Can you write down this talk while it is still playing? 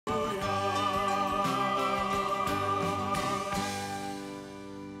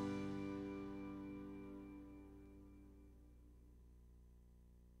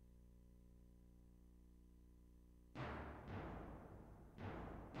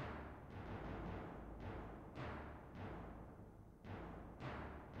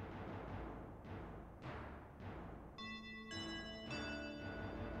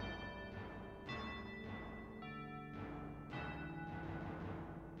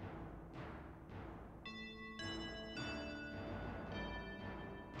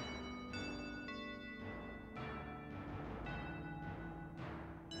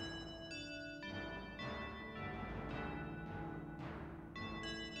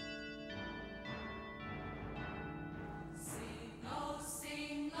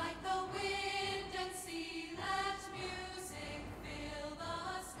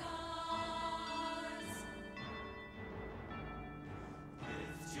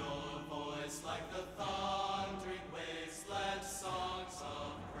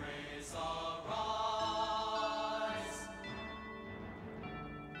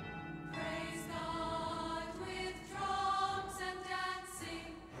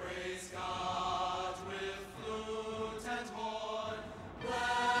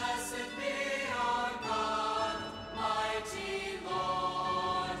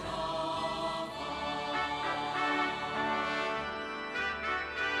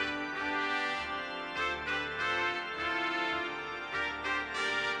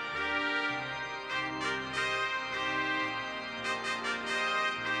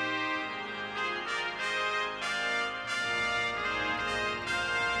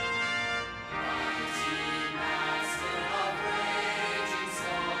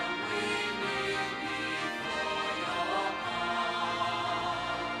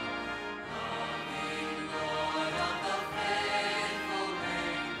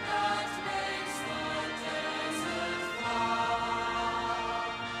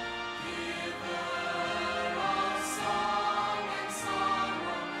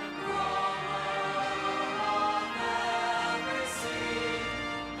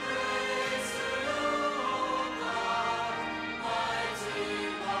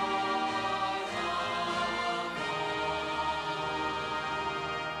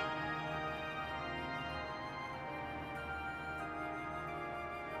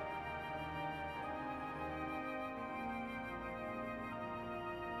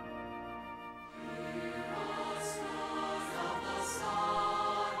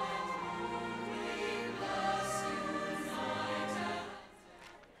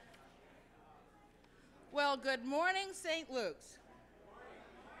Well, good morning, St. Luke's.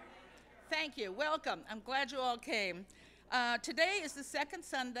 Thank you. Welcome. I'm glad you all came. Today is the second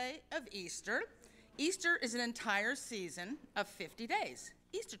Sunday of Easter. Easter is an entire season of 50 days,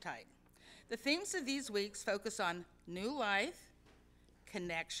 Eastertide. The themes of these weeks focus on new life,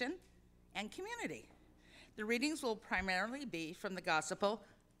 connection, and community. The readings will primarily be from the Gospel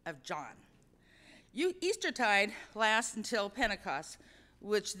of John. Eastertide lasts until Pentecost,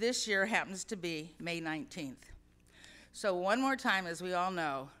 which this year happens to be May 19th. So one more time, as we all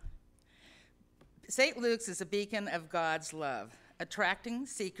know, St. Luke's is a beacon of God's love, attracting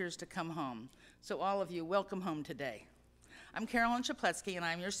seekers to come home. So all of you, welcome home today. I'm Carolyn Chapletsky, and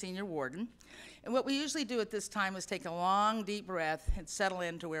I'm your senior warden. And what we usually do at this time is take a long, deep breath and settle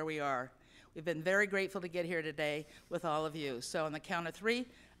into where we are. We've been very grateful to get here today with all of you. So on the count of three,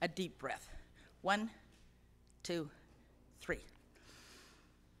 a deep breath. 1, 2, 3.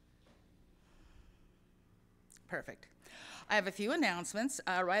 Perfect. I have a few announcements.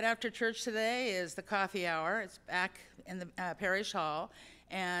 Right after church today is the coffee hour. It's back in the parish hall,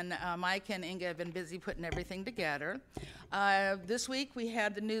 and Mike and Inga have been busy putting everything together. This week we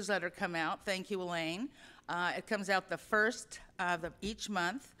had the newsletter come out. Thank you, Elaine. It comes out the first of each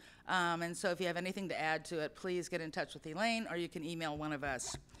month, and so if you have anything to add to it, please get in touch with Elaine, or you can email one of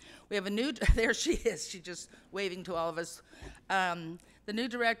us. We have a new, there she is, she's just waving to all of us. The new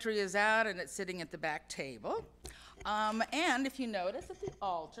directory is out, and it's sitting at the back table. And if you notice at the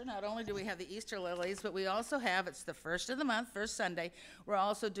altar, not only do we have the Easter lilies, but we also have, it's the first of the month, first Sunday, we're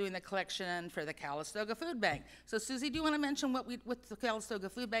also doing the collection for the Calistoga Food Bank. So Susie, do you want to mention what the Calistoga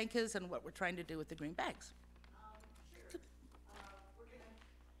Food Bank is and what we're trying to do with the green bags? Sure. We're gonna...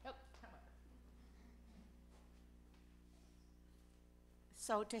 Oh, come on.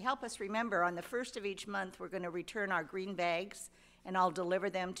 So to help us remember, on the first of each month, we're going to return our green bags, and I'll deliver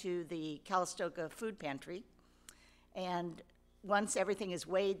them to the Calistoga Food Pantry. And once everything is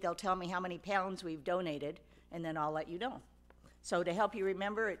weighed, they'll tell me how many pounds we've donated, and then I'll let you know. So to help you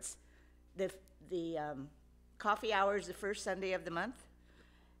remember, it's the coffee hour is the first Sunday of the month.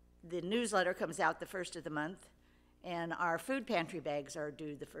 The newsletter comes out the first of the month, and our food pantry bags are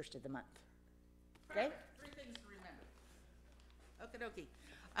due the first of the month. Okay? Three things to remember. Okie dokie.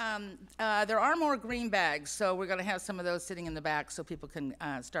 There are more green bags, so we're going to have some of those sitting in the back so people can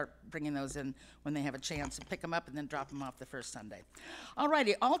start bringing those in when they have a chance and pick them up and then drop them off the first Sunday. All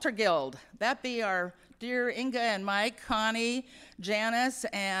righty, Altar Guild. That be our dear Inga and Mike, Connie, Janice,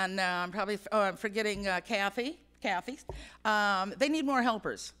 and I'm forgetting Kathy. They need more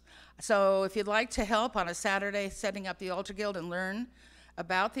helpers. So if you'd like to help on a Saturday setting up the Altar Guild and learn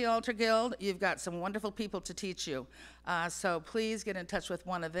about the Altar Guild, you've got some wonderful people to teach you. So please get in touch with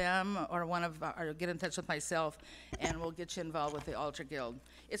one of them or get in touch with myself, and we'll get you involved with the Altar Guild.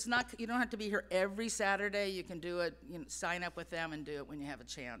 It's not, you don't have to be here every Saturday. You can do it, sign up with them and do it when you have a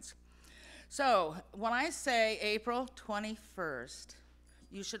chance. So when I say April 21st,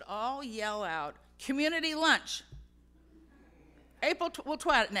 you should all yell out, community lunch. We'll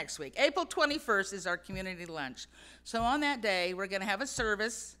try it next week. April 21st is our community lunch. So on that day, we're going to have a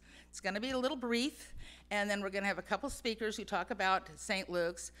service. It's going to be a little brief, and then we're going to have a couple speakers who talk about St.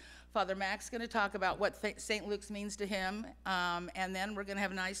 Luke's. Father Mac's going to talk about what St. Luke's means to him, and then we're going to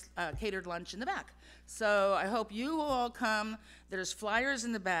have a nice catered lunch in the back. So I hope you will all come. There's flyers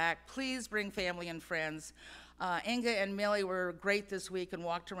in the back. Please bring family and friends. Inga and Millie were great this week and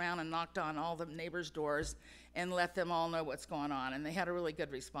walked around and knocked on all the neighbors' doors and let them all know what's going on, and they had a really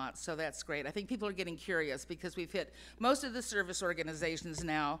good response, so that's great. I think people are getting curious because we've hit most of the service organizations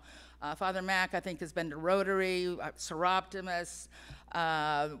now. Father Mac, I think, has been to Rotary, Seroptimus,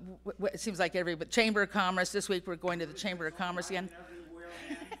 it seems like Chamber of Commerce. This week we're going to the Chamber of Commerce again.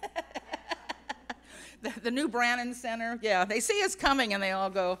 The new Brannon Center, yeah, they see us coming and they all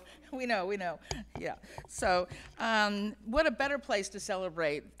go, we know, yeah. So what a better place to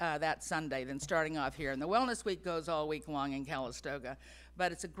celebrate that Sunday than starting off here. And the Wellness Week goes all week long in Calistoga,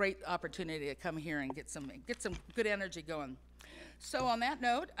 but it's a great opportunity to come here and get some good energy going. So on that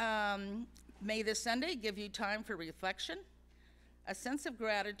note, may this Sunday give you time for reflection, a sense of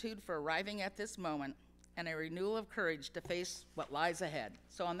gratitude for arriving at this moment, and a renewal of courage to face what lies ahead.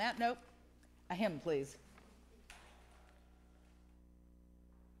 So on that note, a hymn, please.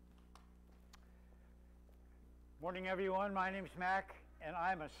 Morning, everyone. My name's Mac, and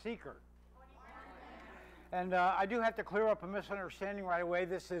I'm a seeker. And I do have to clear up a misunderstanding right away.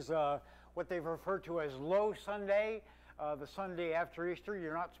 This is what they've referred to as Low Sunday, the Sunday after Easter.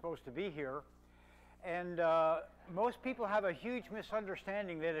 You're not supposed to be here. And most people have a huge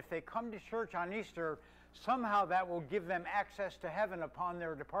misunderstanding that if they come to church on Easter, somehow that will give them access to heaven upon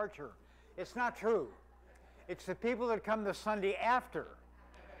their departure. It's not true. It's the people that come the Sunday after.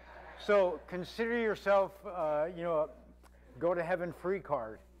 So consider yourself, you know, a go to heaven free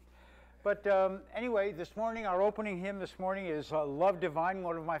card. But anyway, this morning, our opening hymn this morning is Love Divine,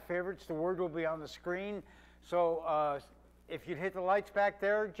 one of my favorites. The word will be on the screen. So if you'd hit the lights back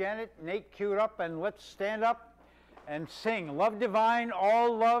there, Janet, Nate, cue it up, and let's stand up and sing. Love Divine,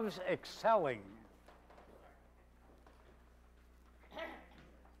 all loves excelling.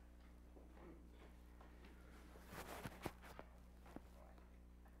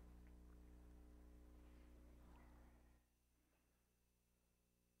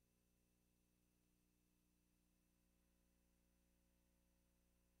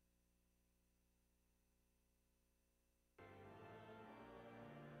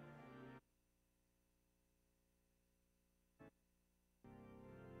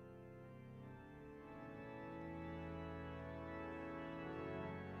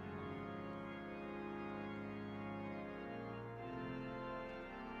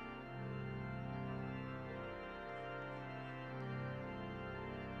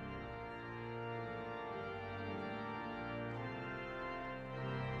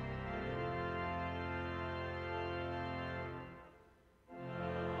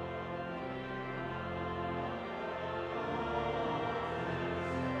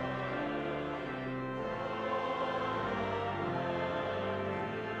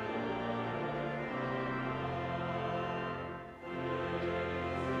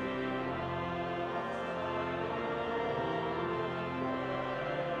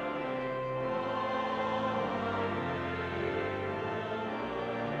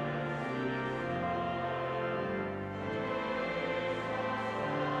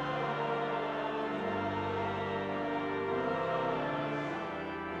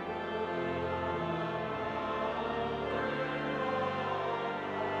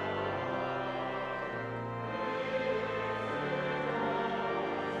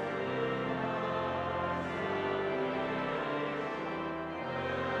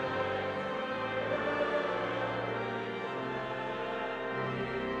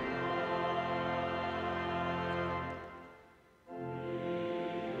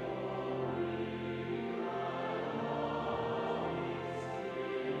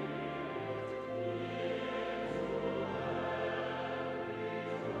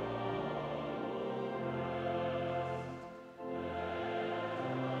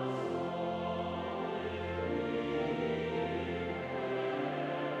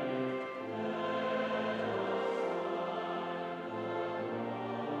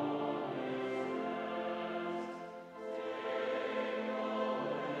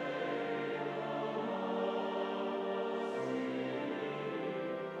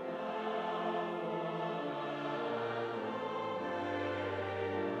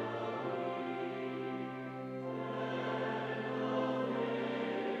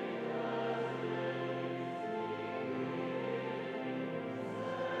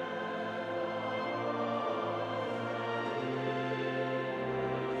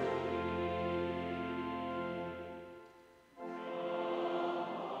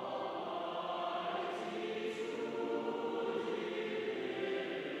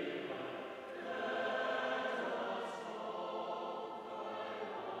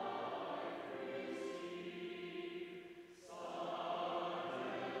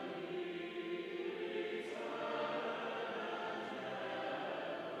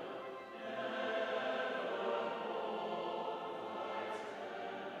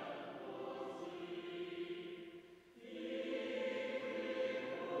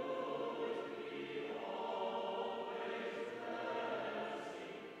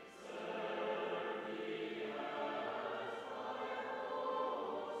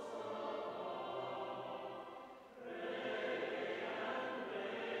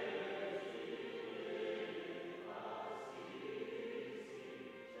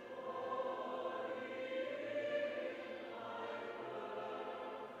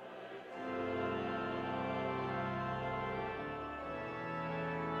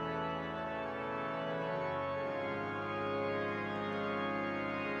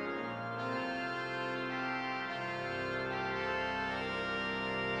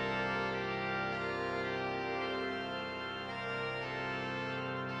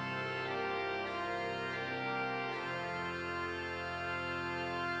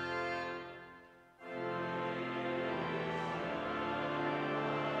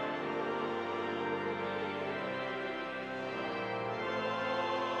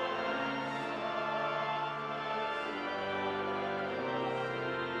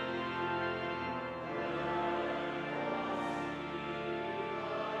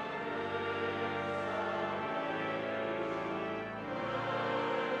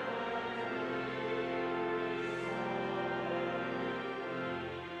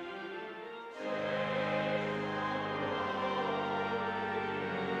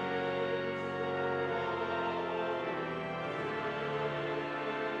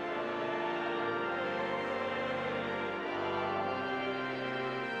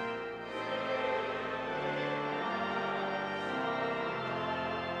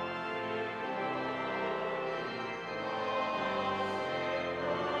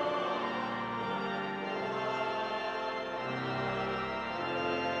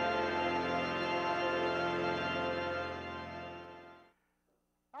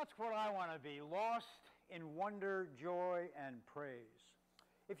 That's what I want to be, lost in wonder, joy, and praise.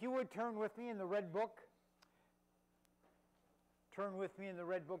 If you would turn with me in the Red Book. Turn with me in the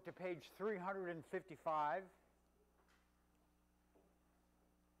Red Book to page 355.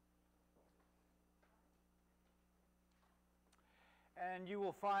 And you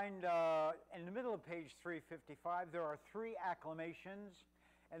will find in the middle of page 355, there are 3 acclamations.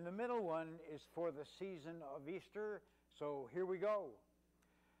 And the middle one is for the season of Easter. So here we go.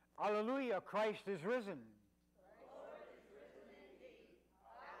 Alleluia, Christ is risen. The Lord is risen indeed.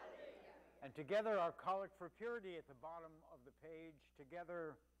 Alleluia. And together our collect for purity at the bottom of the page.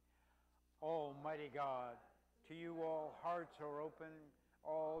 Together, Almighty God, to you all hearts are open,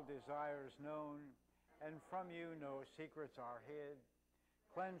 all desires known, and from you no secrets are hid.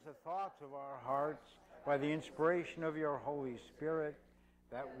 Cleanse the thoughts of our hearts by the inspiration of your Holy Spirit,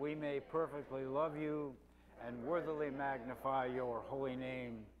 that we may perfectly love you and worthily magnify your holy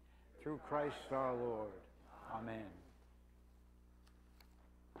name, through Christ our Lord. Amen.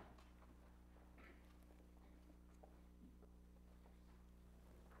 The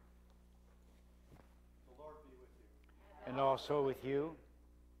Lord be with you. And also with you.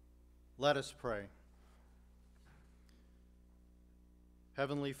 Let us pray.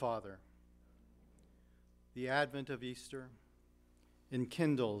 Heavenly Father, the advent of Easter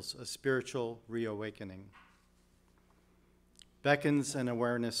enkindles a spiritual reawakening, beckons an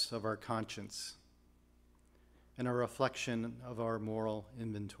awareness of our conscience and a reflection of our moral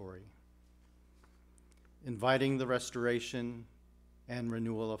inventory, inviting the restoration and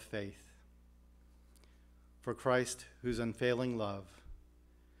renewal of faith. For Christ, whose unfailing love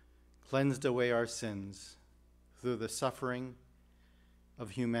cleansed away our sins through the suffering of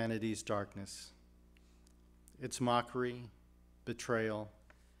humanity's darkness, its mockery, betrayal,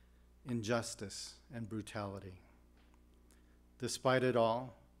 injustice, and brutality. Despite it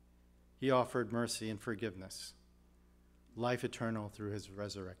all, he offered mercy and forgiveness, life eternal through his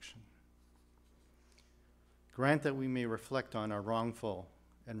resurrection. Grant that we may reflect on our wrongful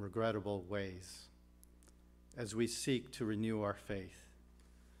and regrettable ways as we seek to renew our faith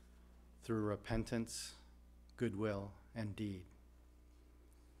through repentance, goodwill, and deed.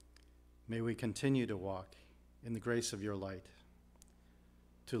 May we continue to walk in the grace of your light,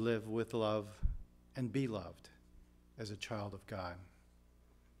 to live with love and be loved as a child of God.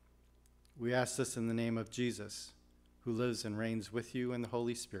 We ask this in the name of Jesus, who lives and reigns with you in the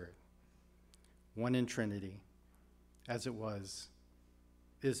Holy Spirit, one in Trinity, as it was,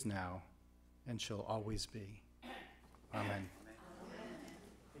 is now, and shall always be. Amen.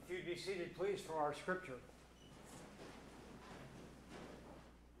 If you'd be seated, please, for our scripture.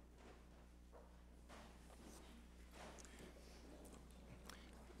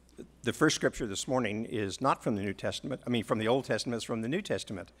 The first scripture this morning is not from the New Testament. From the Old Testament. It's from the New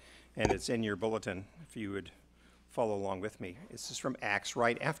Testament, and it's in your bulletin, if you would follow along with me. This is from Acts,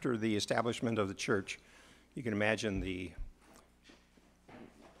 right after the establishment of the church. You can imagine the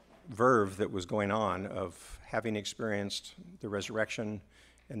verve that was going on of having experienced the resurrection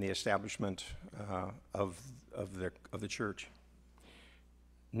and the establishment of the church.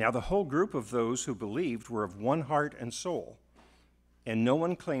 Now the whole group of those who believed were of one heart and soul, and no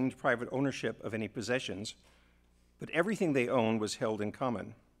one claimed private ownership of any possessions, but everything they owned was held in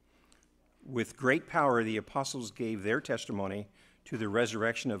common. With great power, the apostles gave their testimony to the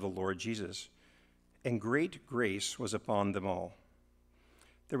resurrection of the Lord Jesus, and great grace was upon them all.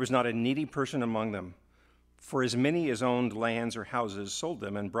 There was not a needy person among them, for as many as owned lands or houses sold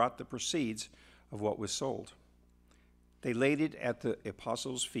them and brought the proceeds of what was sold. They laid it at the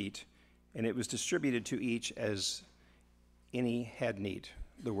apostles' feet, and it was distributed to each as any had need.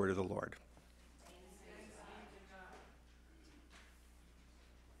 The word of the Lord.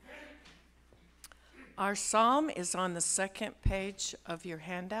 Our psalm is on the second page of your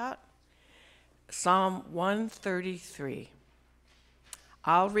handout, Psalm 133.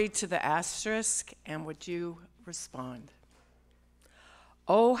 I'll read to the asterisk, and would you respond?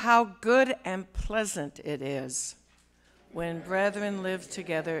 Oh, how good and pleasant it is when brethren live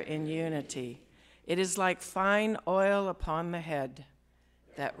together in unity. It is like fine oil upon the head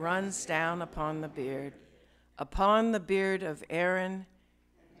that runs down upon the beard of Aaron.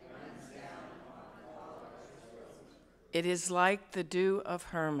 It is like the dew of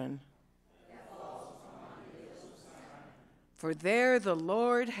Hermon. For there the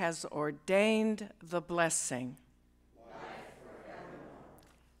Lord has ordained the blessing.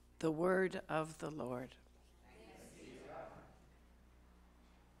 The word of the Lord.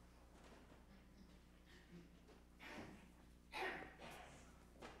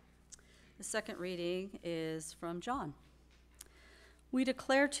 The second reading is from John. We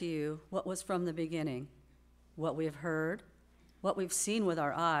declare to you what was from the beginning, what we have heard, what we've seen with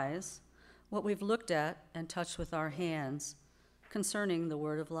our eyes, what we've looked at and touched with our hands concerning the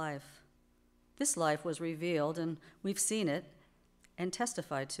word of life. This life was revealed, and we've seen it and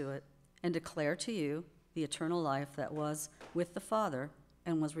testified to it, and declare to you the eternal life that was with the Father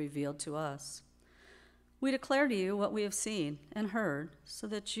and was revealed to us. We declare to you what we have seen and heard, so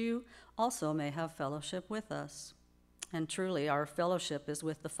that you also may have fellowship with us. And truly, our fellowship is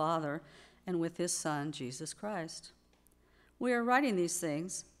with the Father and with his Son, Jesus Christ. We are writing these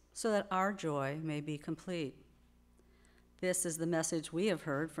things so that our joy may be complete. This is the message we have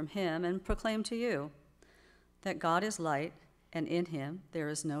heard from him and proclaim to you, that God is light, and in him there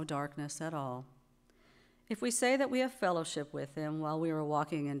is no darkness at all. If we say that we have fellowship with him while we are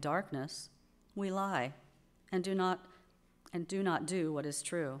walking in darkness, we lie and do not do what is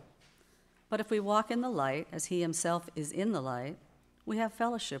true. But if we walk in the light as he himself is in the light, we have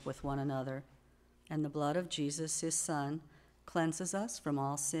fellowship with one another, and the blood of Jesus, his Son, cleanses us from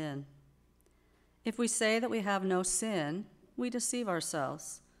all sin. If we say that we have no sin, we deceive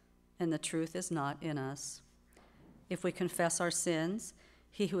ourselves, and the truth is not in us. If we confess our sins,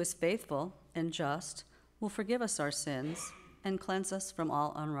 he who is faithful and just will forgive us our sins and cleanse us from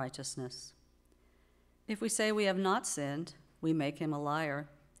all unrighteousness. If we say we have not sinned, we make him a liar,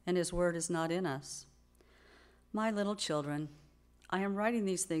 and his word is not in us. My little children, I am writing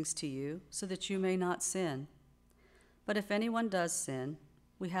these things to you so that you may not sin. But if anyone does sin,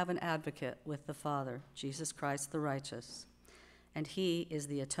 we have an advocate with the Father, Jesus Christ the righteous. And he is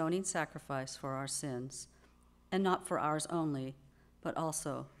the atoning sacrifice for our sins, and not for ours only, but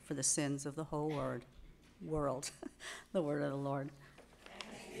also for the sins of the whole world. The word of the Lord.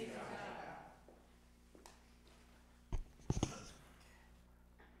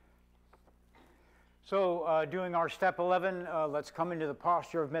 So doing our step 11, let's come into the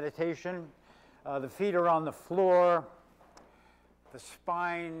posture of meditation. The feet are on the floor. The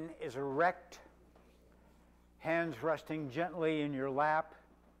spine is erect. Hands resting gently in your lap.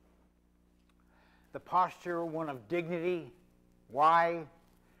 The posture, one of dignity. Why?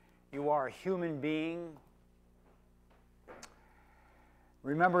 You are a human being.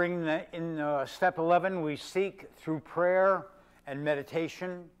 Remembering that in step 11, we seek through prayer and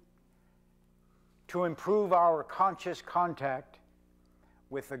meditation to improve our conscious contact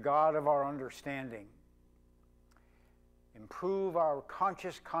with the God of our understanding. Improve our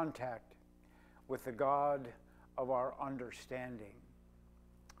conscious contact with the God of our understanding.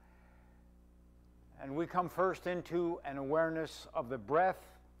 And we come first into an awareness of the breath,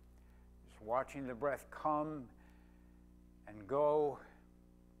 just watching the breath come and go,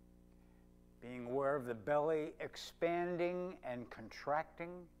 being aware of the belly expanding and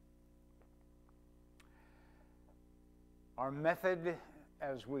contracting. Our method,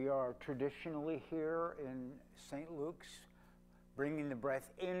 as we are traditionally here in St. Luke's, bringing the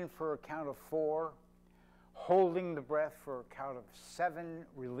breath in for a count of 4, holding the breath for a count of 7,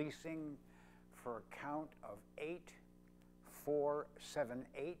 releasing for a count of 8, 4, 7,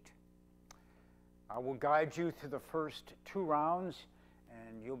 8. I will guide you through the first 2 rounds,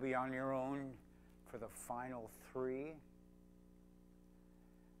 and you'll be on your own for the final 3.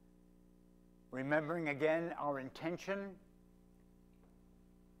 Remembering again our intention,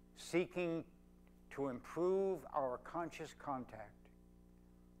 seeking to improve our conscious contact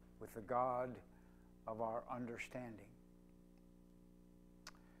with the God of our understanding.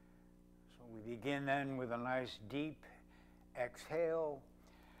 So we begin then with a nice deep exhale,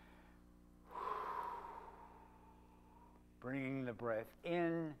 bringing the breath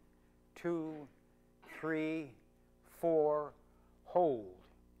in, 2, 3, 4, hold,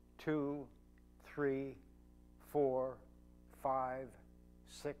 2, 3, 4, 5,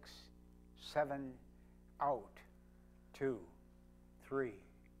 6, 7, out, 2, 3,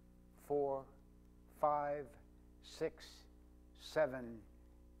 4, 5, 6, 7,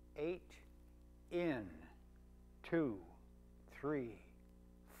 8, in, 2, 3,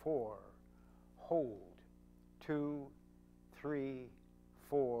 4, hold, 2, 3,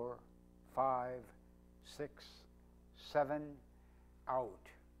 4, 5, 6, 7, out,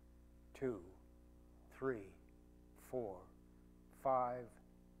 2, 3, 4, 5,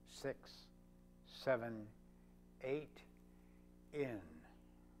 6, 7, 8, in.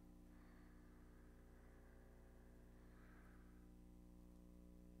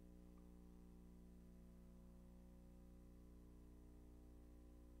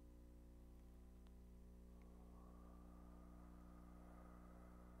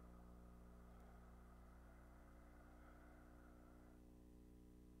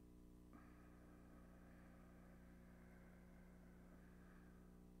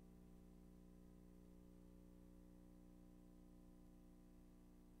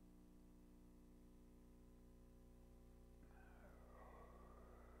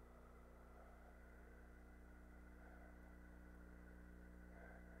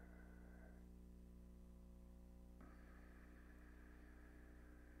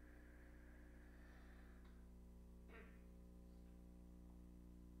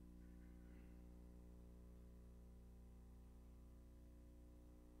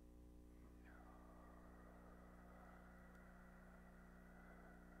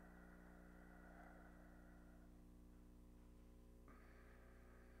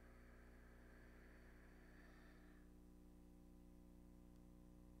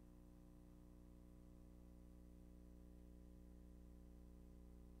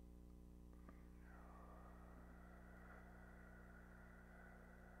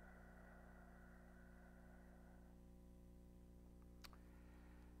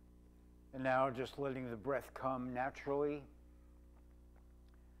 And now just letting the breath come naturally.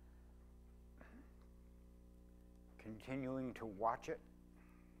 Continuing to watch it.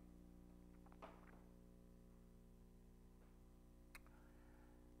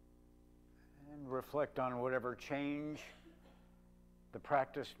 And reflect on whatever change the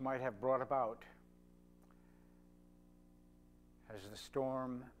practice might have brought about. Has the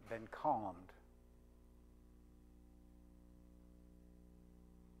storm been calmed?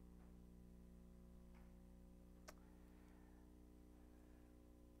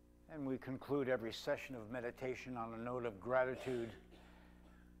 And we conclude every session of meditation on a note of gratitude,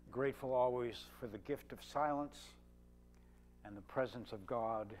 grateful always for the gift of silence and the presence of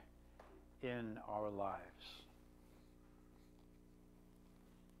God in our lives.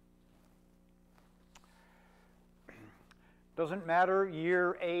 Doesn't matter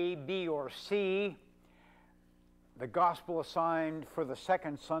year A, B, or C, the gospel assigned for the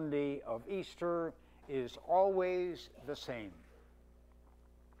second Sunday of Easter is always the same.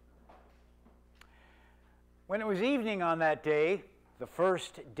 When it was evening on that day, the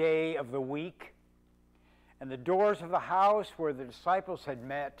first day of the week, and the doors of the house where the disciples had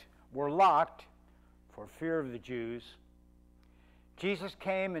met were locked for fear of the Jews, Jesus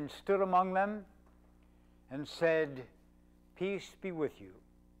came and stood among them and said, "Peace be with you."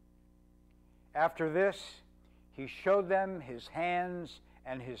 After this, he showed them his hands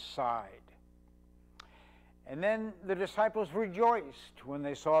and his side. And then the disciples rejoiced when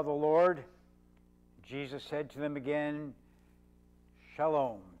they saw the Lord. Jesus said to them again,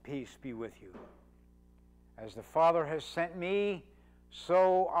 "Shalom, peace be with you. As the Father has sent me,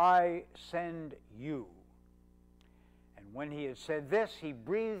 so I send you." And when he had said this, he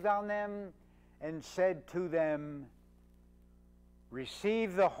breathed on them and said to them,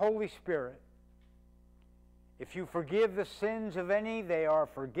 "Receive the Holy Spirit. If you forgive the sins of any, they are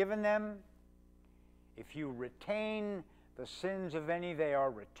forgiven them. If you retain the sins of any, they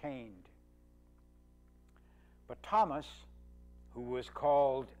are retained." But Thomas, who was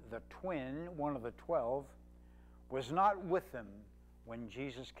called the twin, one of the 12, was not with them when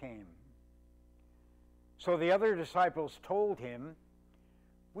Jesus came. So the other disciples told him,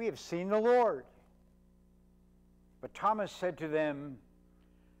 "We have seen the Lord." But Thomas said to them,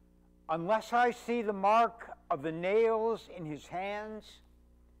 "Unless I see the mark of the nails in his hands,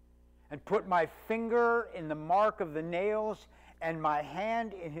 and put my finger in the mark of the nails, and my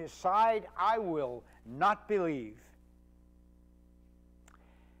hand in his side, I will not believe."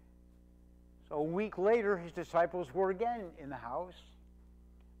 So a week later, his disciples were again in the house.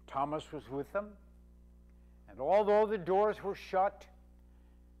 Thomas was with them. And although the doors were shut,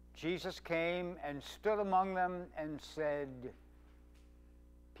 Jesus came and stood among them and said,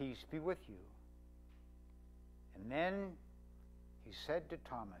 "Peace be with you." And then he said to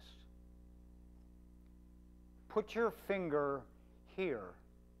Thomas, "Put your finger here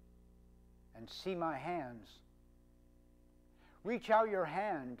and see my hands. Reach out your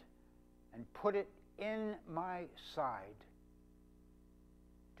hand and put it in my side.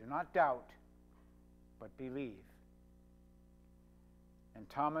 Do not doubt, but believe." And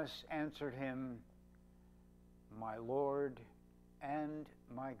Thomas answered him, "My Lord and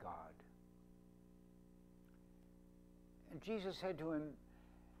my God." And Jesus said to him,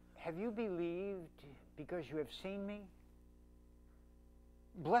 "Have you believed because you have seen me?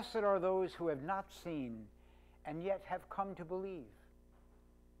 Blessed are those who have not seen and yet have come to believe."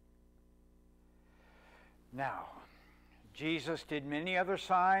 Now, Jesus did many other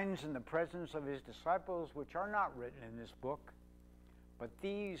signs in the presence of his disciples, which are not written in this book, but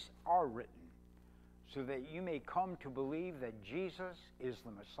these are written so that you may come to believe that Jesus is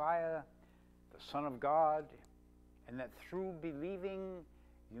the Messiah, the Son of God, and that through believing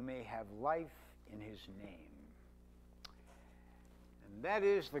you may have life in his name. And that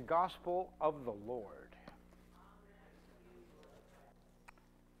is the gospel of the Lord.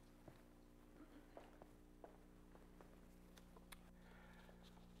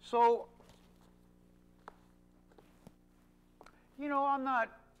 So, I'm not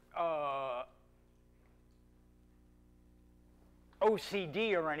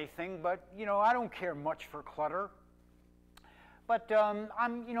OCD or anything, but, I don't care much for clutter. But,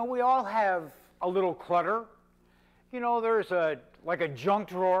 we all have a little clutter. There's like a junk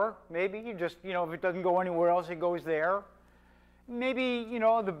drawer, maybe. You just, if it doesn't go anywhere else, it goes there. Maybe,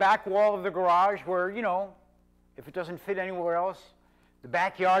 the back wall of the garage where, if it doesn't fit anywhere else. The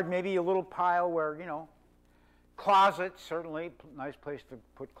backyard, maybe a little pile where, closet, certainly, nice place to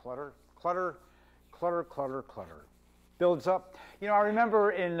put clutter. Clutter, clutter, clutter, clutter. Builds up. I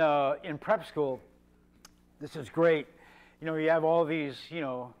remember in prep school, this is great. You have all these,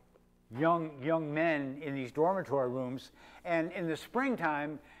 young men in these dormitory rooms. And in the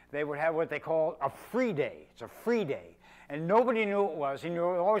springtime, they would have what they call a free day. It's a free day. And nobody knew what it was. And you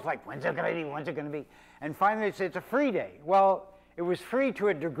were always like, when's it going to be? When's it going to be? And finally, they said, it's a free day. Well, it was free to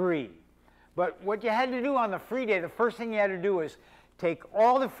a degree. But what you had to do on the free day, the first thing you had to do was take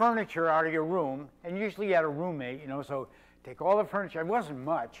all the furniture out of your room. And usually you had a roommate, you know, so take all the furniture. It wasn't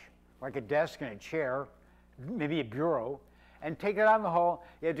much, like a desk and a chair, maybe a bureau, and take it out in the hall.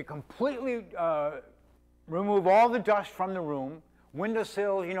 You had to completely remove all the dust from the room,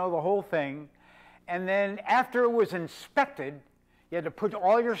 windowsills, you know, the whole thing. And then after it was inspected, you had to put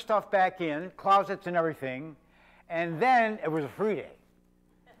all your stuff back in, closets and everything, and then it was a free day.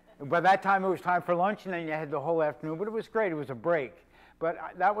 By that time, it was time for lunch, and then you had the whole afternoon, but it was great. It was a break. But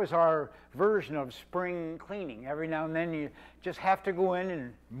that was our version of spring cleaning. Every now and then, you just have to go in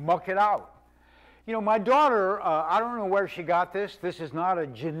and muck it out. You know, my daughter, I don't know where she got this. This is not a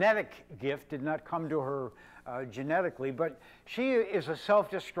genetic gift, did not come to her genetically, but she is a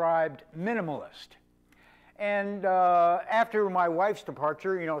self-described minimalist. And after my wife's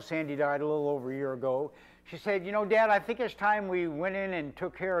departure, you know, Sandy died a little over a year ago, she said, you know, Dad, I think it's time we went in and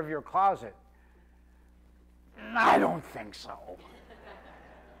took care of your closet. I don't think so.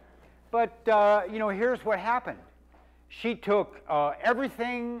 But, you know, here's what happened. She took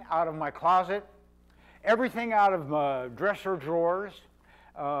everything out of my closet, everything out of my dresser drawers,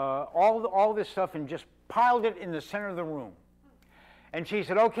 all this stuff, and just piled it in the center of the room. And she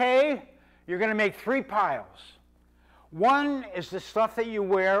said, okay, you're going to make 3 piles. One is the stuff that you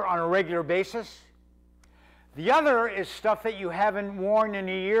wear on a regular basis. The other is stuff that you haven't worn in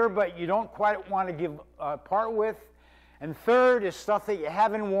a year, but you don't quite want to give part with. And third is stuff that you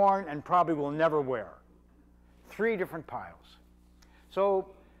haven't worn and probably will never wear. 3 different piles. So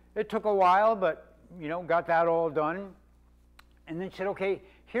it took a while, but, you know, got that all done. And then she said, okay,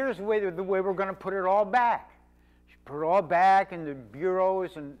 here's the way we're going to put it all back. She put it all back in the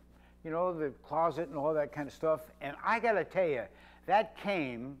bureaus and, you know, the closet and all that kind of stuff. And I got to tell you, that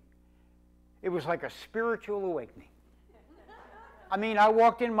came, it was like a spiritual awakening. I mean, I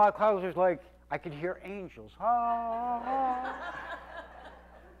walked in my closet, it was like, I could hear angels. Ah.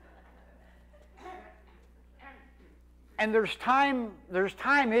 And there's time,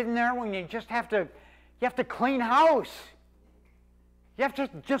 isn't there, when you just have to clean house. You have to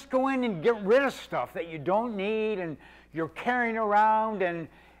just go in and get rid of stuff that you don't need and you're carrying around, and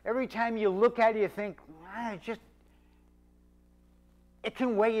every time you look at it, you think, it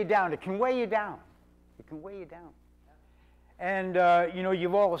can weigh you down. It can weigh you down. It can weigh you down. And, you know,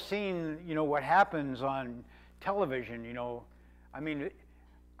 you've all seen, you know, what happens on television, you know. I mean,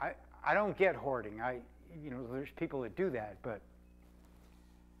 I don't get hoarding. You know, there's people that do that, but.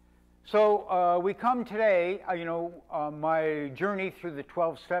 So we come today, you know, my journey through the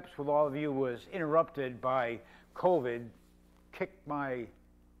 12 steps with all of you was interrupted by COVID, kicked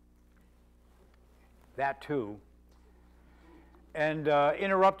that too, and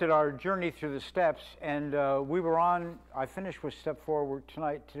interrupted our journey through the steps, and I finished with step 4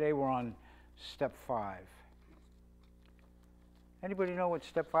 today we're on step 5. Anybody know what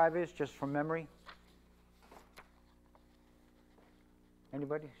step 5 is, just from memory?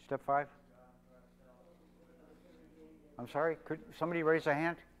 Anybody? Step 5? I'm sorry, could somebody raise a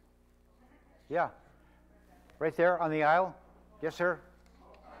hand? Yeah. Right there on the aisle? Yes, sir?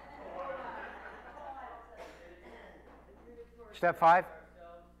 Step 5?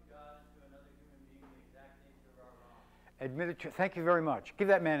 Thank you very much. Give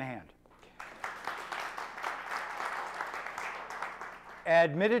that man a hand.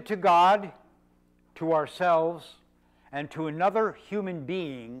 Admitted to God, to ourselves, and to another human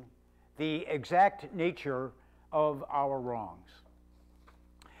being the exact nature of our wrongs.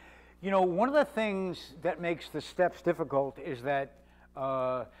 You know, one of the things that makes the steps difficult is that,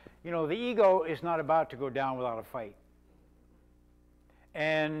 you know, the ego is not about to go down without a fight.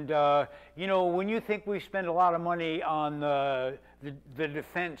 And, you know, when you think we spend a lot of money on the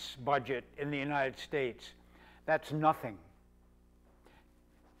defense budget in the United States, that's nothing.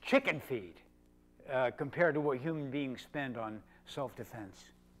 Chicken feed. Compared to what human beings spend on self-defense.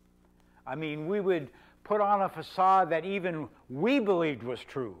 I mean, we would put on a facade that even we believed was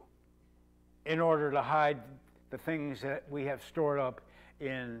true in order to hide the things that we have stored up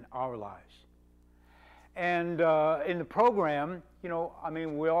in our lives. And in the program, you know, I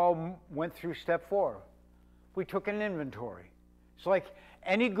mean, we all went through step 4. We took an inventory. It's like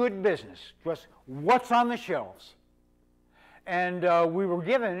any good business, just what's on the shelves. And we were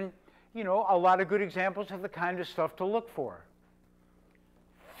given, you know, a lot of good examples of the kind of stuff to look for.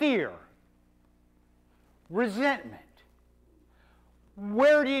 Fear, resentment,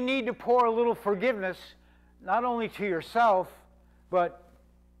 where do you need to pour a little forgiveness, not only to yourself, but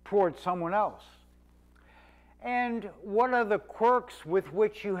towards someone else? And what are the quirks with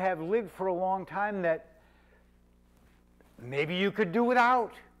which you have lived for a long time that maybe you could do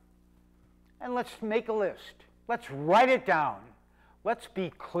without? And let's make a list. Let's write it down. Let's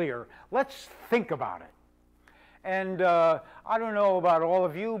be clear. Let's think about it. And I don't know about all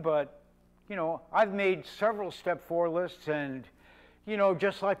of you, but, you know, I've made several step 4 lists, and, you know,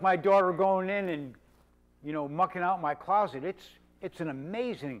 just like my daughter going in and, you know, mucking out my closet, it's an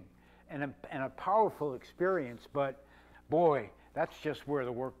amazing and a powerful experience, but boy, that's just where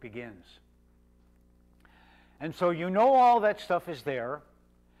the work begins. And so you know all that stuff is there,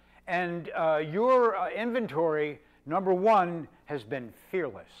 and your inventory, number 1, has been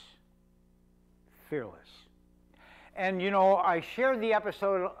fearless. Fearless. And you know, I shared the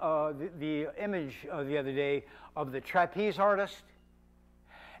episode, the image the other day of the trapeze artist,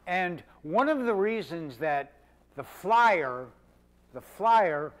 and one of the reasons that the flyer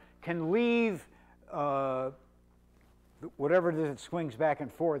can leave whatever it is that swings back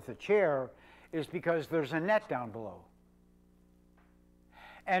and forth, the chair, is because there's a net down below.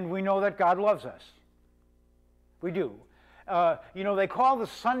 And we know that God loves us. We do. You know, they call the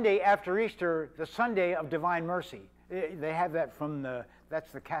Sunday after Easter the Sunday of Divine Mercy. They have that from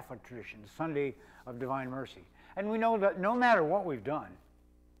that's the Catholic tradition, the Sunday of Divine Mercy. And we know that no matter what we've done,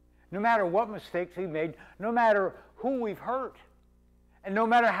 no matter what mistakes we've made, no matter who we've hurt, and no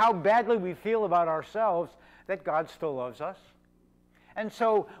matter how badly we feel about ourselves, that God still loves us. And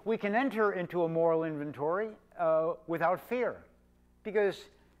so we can enter into a moral inventory without fear, because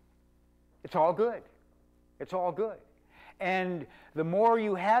it's all good. It's all good. And the more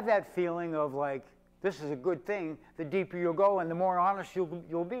you have that feeling of like, this is a good thing, the deeper you'll go and the more honest you'll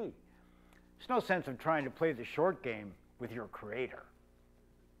be. There's no sense of trying to play the short game with your Creator.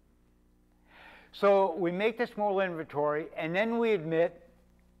 So we make this moral inventory, and then we admit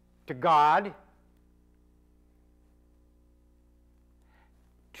to God,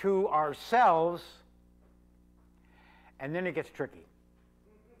 to ourselves, and then it gets tricky.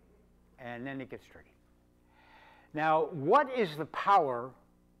 And then it gets tricky. Now, what is the power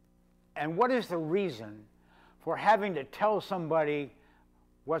and what is the reason for having to tell somebody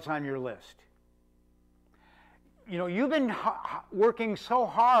what's on your list? You know, you've been working so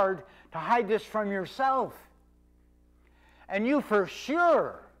hard to hide this from yourself. And you for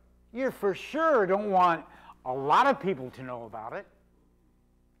sure don't want a lot of people to know about it.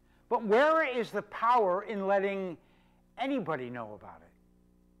 But where is the power in letting anybody know about it?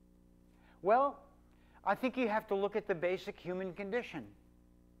 Well, I think you have to look at the basic human condition.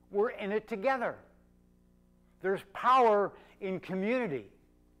 We're in it together. There's power in community.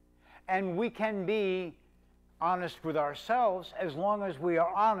 And we can be honest with ourselves as long as we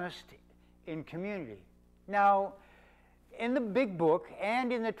are honest in community. Now, in the big book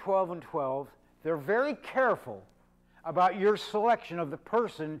and in the 12 and 12, they're very careful about your selection of the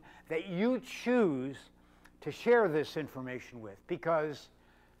person that you choose to share this information with, because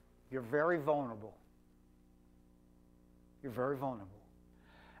you're very vulnerable. You're very vulnerable.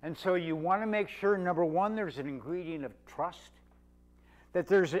 And so you want to make sure, number 1, there's an ingredient of trust, that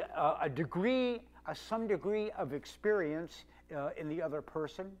there's some degree of experience in the other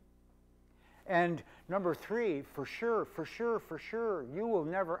person. And number 3, for sure, you will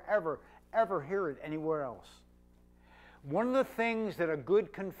never, ever hear it anywhere else. One of the things that a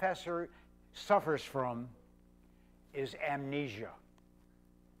good confessor suffers from is amnesia.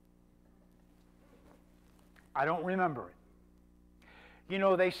 I don't remember it. You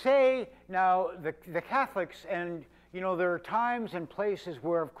know, they say now, the Catholics, and, you know, there are times and places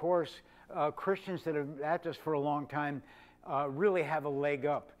where, of course, Christians that have been at this for a long time really have a leg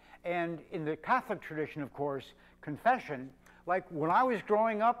up. And in the Catholic tradition, of course, confession, like when I was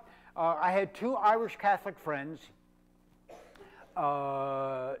growing up, I had 2 Irish Catholic friends,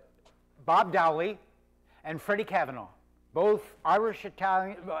 Bob Dowley and Freddie Kavanaugh, both Irish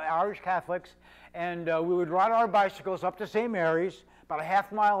Catholics, and we would ride our bicycles up to St. Mary's, about a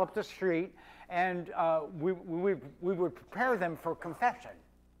half mile up the street, and we would prepare them for confession.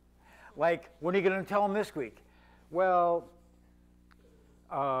 Like, what are you going to tell them this week? Well,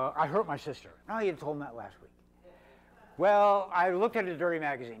 I hurt my sister. No, you told them that last week. Well, I looked at a dirty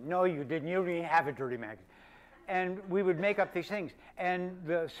magazine. No, you didn't. You didn't even have a dirty magazine. And we would make up these things. And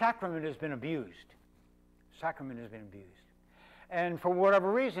the sacrament has been abused. Sacrament has been abused. And for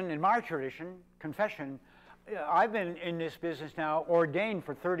whatever reason, in my tradition, confession, I've been in this business now, ordained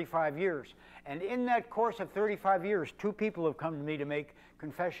for 35 years. And in that course of 35 years, 2 people have come to me to make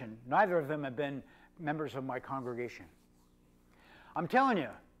confession. Neither of them have been members of my congregation. I'm telling you,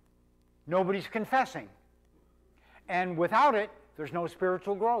 nobody's confessing. And without it, there's no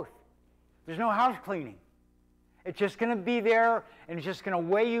spiritual growth. There's no house cleaning. It's just going to be there, and it's just going to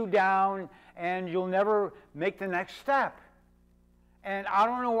weigh you down, and you'll never make the next step. And I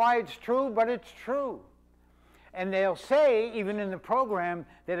don't know why it's true, but it's true. And they'll say, even in the program,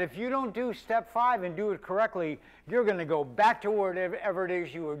 that if you don't do step 5 and do it correctly, you're going to go back to whatever it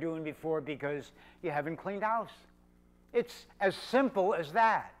is you were doing before because you haven't cleaned house. It's as simple as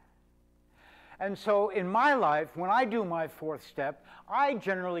that. And so in my life, when I do my 4th step, I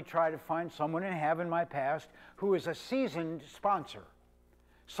generally try to find someone and have in my past who is a seasoned sponsor.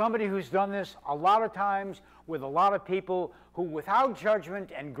 Somebody who's done this a lot of times with a lot of people who, without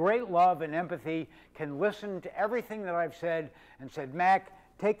judgment and great love and empathy, can listen to everything that I've said and said, Mac,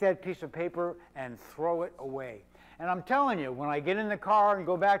 take that piece of paper and throw it away. And I'm telling you, when I get in the car and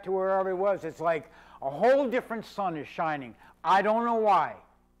go back to wherever I was, it's like a whole different sun is shining. I don't know why.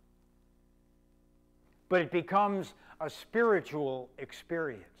 But it becomes a spiritual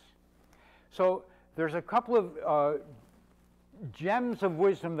experience. So there's a couple of gems of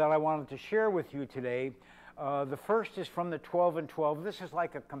wisdom that I wanted to share with you today. The first is from the 12 and 12. This is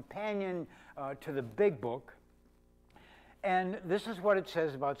like a companion to the big book. And this is what it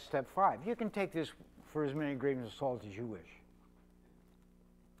says about step 5. You can take this for as many grains of salt as you wish.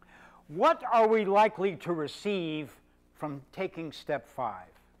 What are we likely to receive from taking step 5?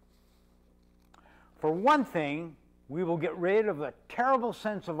 For one thing, we will get rid of the terrible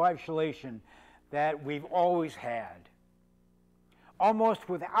sense of isolation that we've always had. Almost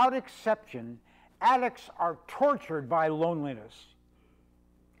without exception, addicts are tortured by loneliness.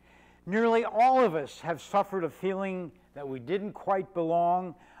 Nearly all of us have suffered a feeling that we didn't quite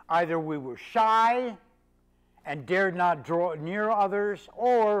belong. Either we were shy and dared not draw near others,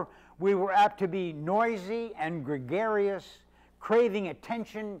 or we were apt to be noisy and gregarious, craving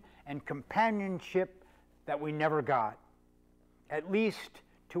attention and companionship that we never got, at least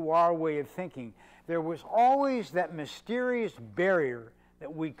to our way of thinking. There was always that mysterious barrier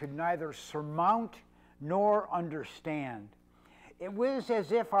that we could neither surmount nor understand. It was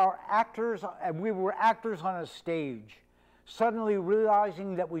as if we were actors on a stage, suddenly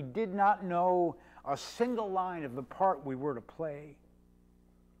realizing that we did not know a single line of the part we were to play.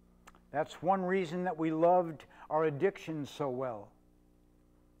 That's one reason that we loved our addictions so well.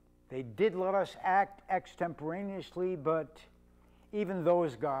 They did let us act extemporaneously, but even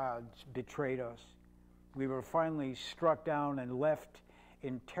those gods betrayed us. We were finally struck down and left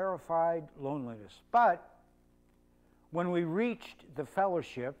in terrified loneliness. But when we reached the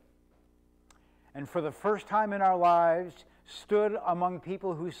fellowship, and for the first time in our lives stood among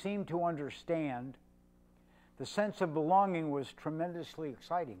people who seemed to understand, the sense of belonging was tremendously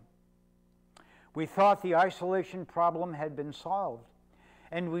exciting. We thought the isolation problem had been solved,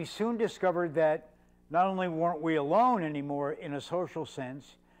 and we soon discovered that not only weren't we alone anymore in a social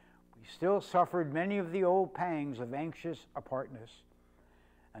sense, we still suffered many of the old pangs of anxious apartness.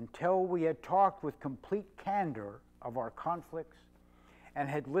 Until we had talked with complete candor of our conflicts and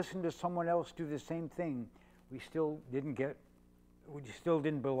had listened to someone else do the same thing, we still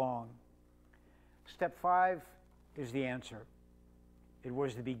didn't belong. Step 5 is the answer. It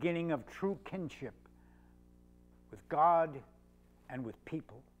was the beginning of true kinship with God and with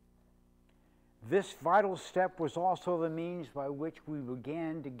people. This vital step was also the means by which we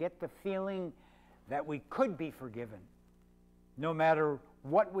began to get the feeling that we could be forgiven, no matter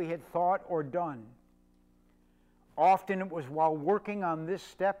what we had thought or done. Often it was while working on this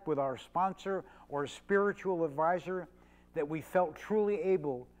step with our sponsor or spiritual advisor that we felt truly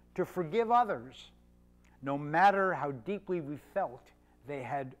able to forgive others, no matter how deeply we felt they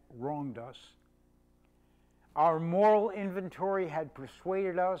had wronged us. Our moral inventory had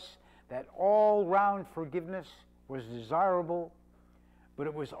persuaded us that all-round forgiveness was desirable, but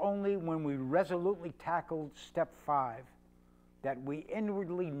it was only when we resolutely tackled step 5 that we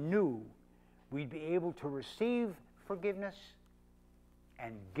inwardly knew we'd be able to receive forgiveness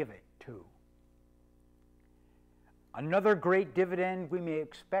and give it too. Another great dividend we may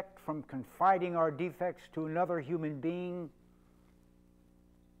expect from confiding our defects to another human being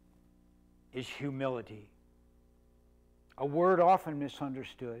is humility, a word often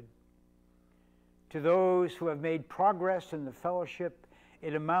misunderstood. To those who have made progress in the fellowship,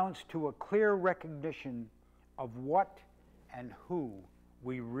 it amounts to a clear recognition of what and who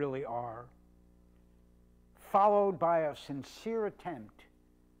we really are, followed by a sincere attempt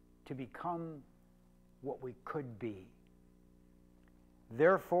to become what we could be.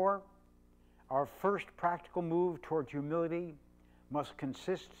 Therefore, our first practical move toward humility must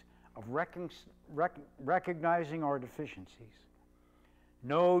consist of recognizing our deficiencies.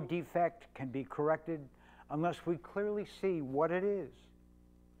 No defect can be corrected unless we clearly see what it is.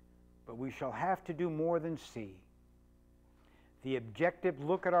 But we shall have to do more than see. The objective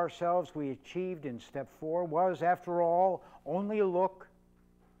look at ourselves we achieved in step 4 was, after all, only a look.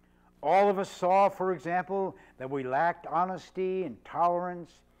 All of us saw, for example, that we lacked honesty and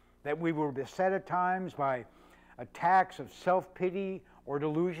tolerance, that we were beset at times by attacks of self-pity or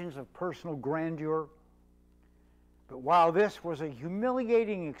delusions of personal grandeur. But while this was a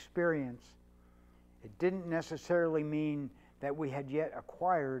humiliating experience, it didn't necessarily mean that we had yet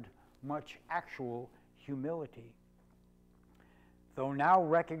acquired much actual humility. Though now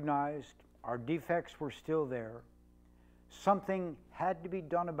recognized, our defects were still there. Something had to be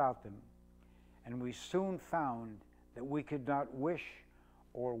done about them, and we soon found that we could not wish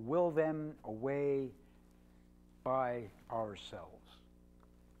or will them away by ourselves.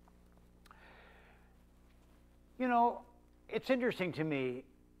 You know, it's interesting to me.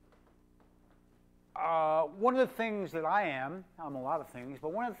 One of the things that I'm a lot of things,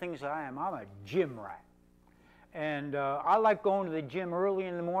 but one of the things that I'm a gym rat. And I like going to the gym early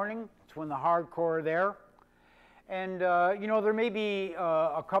in the morning. It's when the hardcore are there. And, you know, there may be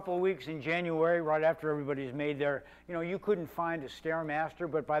a couple of weeks in January, right after everybody's made their, you know, you couldn't find a Stairmaster,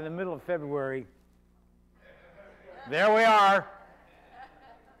 but by the middle of February, there we are.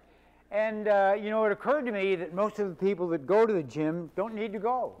 And, you know, it occurred to me that most of the people that go to the gym don't need to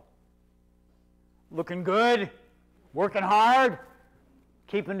go. Looking good, working hard,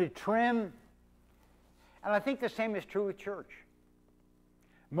 keeping it trim. And I think the same is true with church.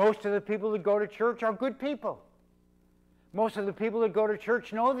 Most of the people that go to church are good people. Most of the people that go to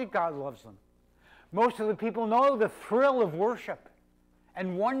church know that God loves them. Most of the people know the thrill of worship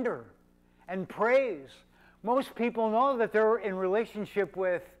and wonder and praise. Most people know that they're in relationship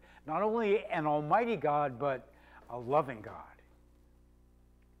with not only an almighty God, but a loving God.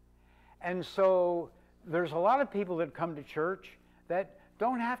 And so there's a lot of people that come to church that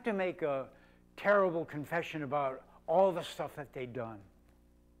don't have to make a terrible confession about all the stuff that they've done.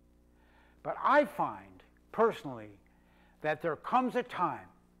 But I find, personally, that there comes a time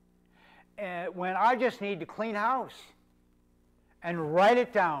when I just need to clean house and write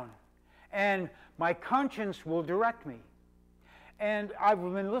it down, and my conscience will direct me. And I've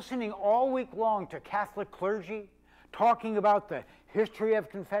been listening all week long to Catholic clergy talking about the history of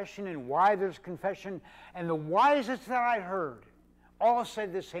confession and why there's confession, and the wisest that I heard all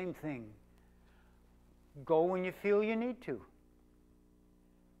said the same thing. Go when you feel you need to.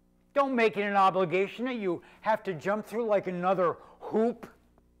 Don't make it an obligation that you have to jump through like another hoop.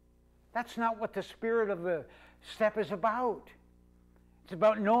 That's not what the spirit of the step is about. It's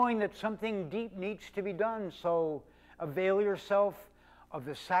about knowing that something deep needs to be done, so avail yourself of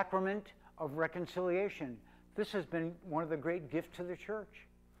the sacrament of reconciliation. This has been one of the great gifts of the church.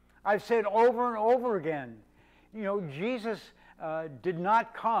 I've said over and over again, you know, Jesus did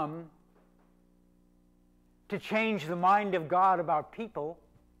not come to change the mind of God about people,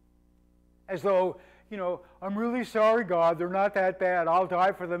 as though, you know, I'm really sorry, God, they're not that bad. I'll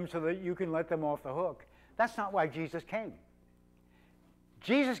die for them so that you can let them off the hook. That's not why Jesus came.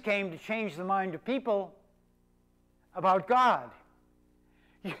 Jesus came to change the mind of people about God.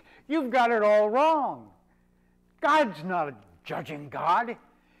 You've got it all wrong. God's not a judging God.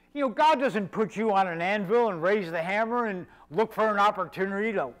 You know, God doesn't put you on an anvil and raise the hammer and look for an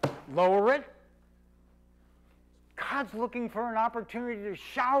opportunity to lower it. God's looking for an opportunity to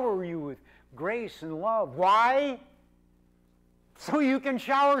shower you with grace and love. Why? So you can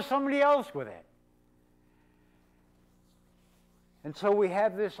shower somebody else with it. And so we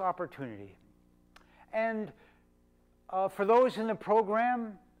have this opportunity. And for those in the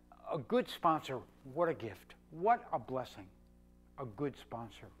program, a good sponsor, what a gift. What a blessing, a good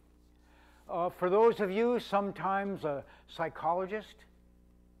sponsor. For those of you, sometimes a psychologist,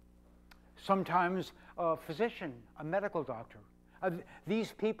 sometimes a physician, a medical doctor.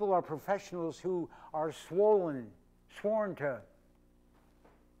 These people are professionals who are sworn to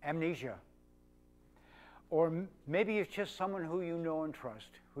amnesia. Or maybe it's just someone who you know and trust,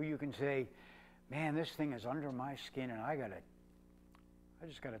 who you can say, man, this thing is under my skin and I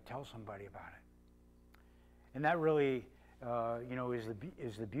just got to tell somebody about it. And that really, you know, is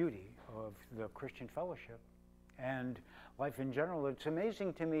the beauty of the Christian fellowship and life in general. It's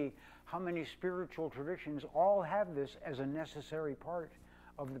amazing to me how many spiritual traditions all have this as a necessary part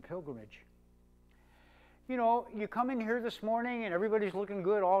of the pilgrimage. You know, you come in here this morning and everybody's looking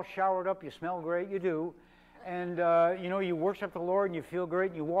good, all showered up, you smell great, you do. And, you know, you worship the Lord and you feel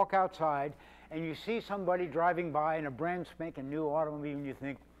great and you walk outside and you see somebody driving by in a brand spanking new automobile and you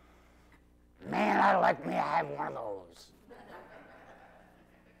think, man, I'd like me to have one of those.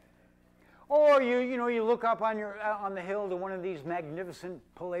 Or you look up on the hill to one of these magnificent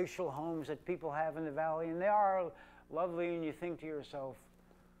palatial homes that people have in the valley, and they are lovely, and you think to yourself,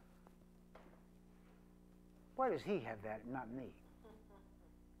 why does he have that and not me?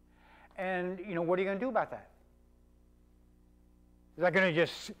 And what are you going to do about that? Is that going to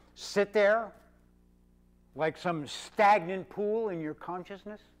just sit there like some stagnant pool in your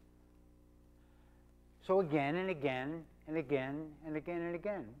consciousness? So again and again and again and again and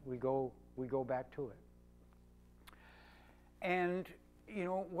again, we go back to it. And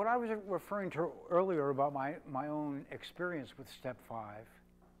what I was referring to earlier about my own experience with step 5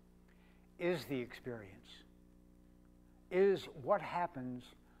 is the experience, is what happens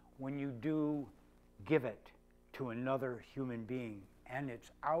when you do give it to another human being, and it's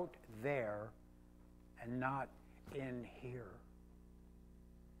out there and not in here.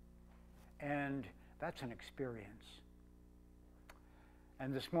 And that's an experience.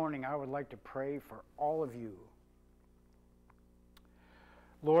 And this morning I would like to pray for all of you.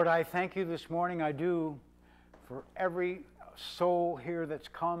 Lord, I thank you this morning, I do, for every soul here that's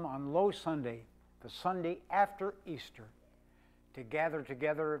come on Low Sunday, the Sunday after Easter, to gather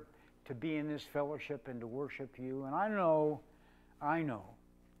together, to be in this fellowship and to worship you. And I know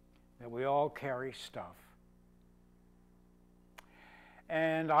that we all carry stuff.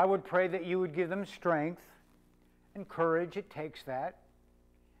 And I would pray that you would give them strength and courage, it takes that,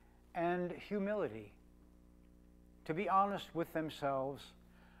 and humility to be honest with themselves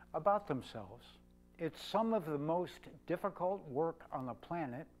about themselves. It's some of the most difficult work on the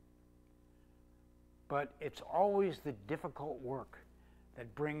planet, but it's always the difficult work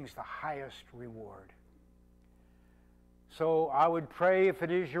that brings the highest reward. So I would pray, if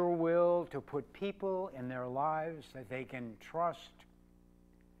it is your will, to put people in their lives that they can trust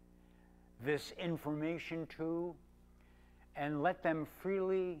this information to, and let them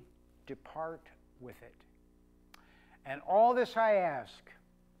freely depart with it. And all this I ask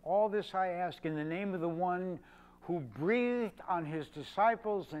in the name of the one who breathed on his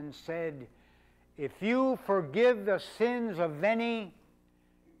disciples and said, if you forgive the sins of any,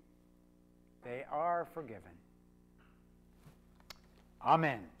 they are forgiven.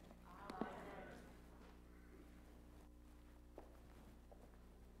 Amen.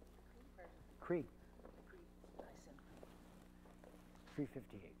 Creed.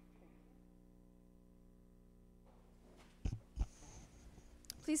 358.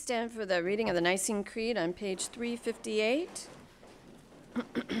 Please stand for the reading of the Nicene Creed on page 358.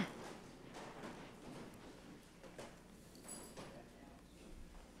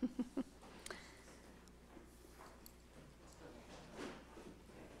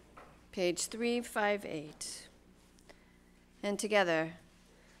 Page 358. And together,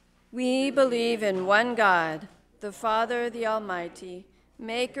 we believe in one God, the Father, the Almighty,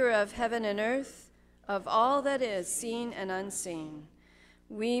 maker of heaven and earth, of all that is seen and unseen.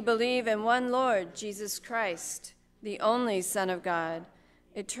 We believe in one Lord, Jesus Christ, the only Son of God,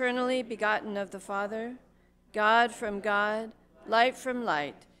 eternally begotten of the Father, God from God, light from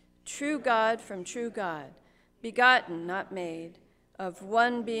light, true God from true God, begotten, not made, of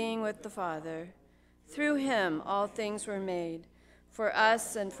one being with the Father. Through him all things were made, for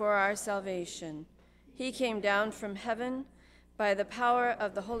us and for our salvation. He came down from heaven by the power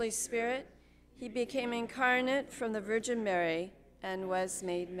of the Holy Spirit. He became incarnate from the Virgin Mary and was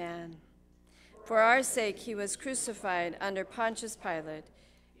made man. For our sake he was crucified under Pontius Pilate.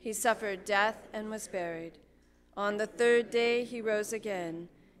 He suffered death and was buried. On the third day he rose again,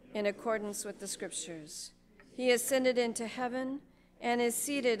 in accordance with the Scriptures. He ascended into heaven and is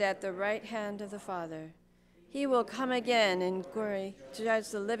seated at the right hand of the Father. He will come again in glory to judge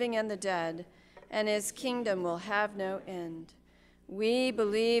the living and the dead, and his kingdom will have no end. We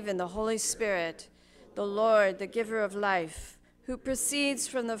believe in the Holy Spirit, the Lord, the giver of life, who proceeds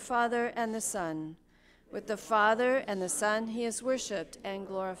from the Father and the Son. With the Father and the Son he is worshipped and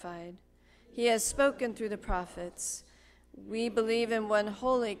glorified. He has spoken through the prophets. We believe in one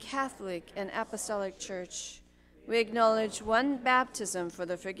holy, Catholic, and Apostolic Church. We acknowledge one baptism for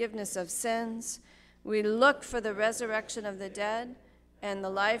the forgiveness of sins. We look for the resurrection of the dead and the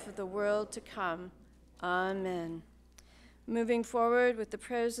life of the world to come. Amen. Moving forward with the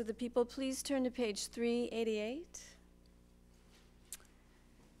prayers of the people, please turn to page 388.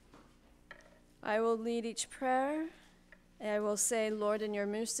 I will lead each prayer. I will say, Lord, in your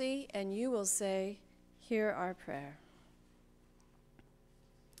mercy, and you will say, hear our prayer.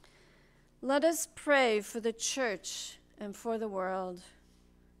 Let us pray for the church and for the world.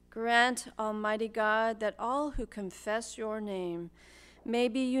 Grant, Almighty God, that all who confess your name may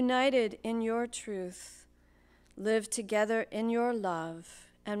be united in your truth, live together in your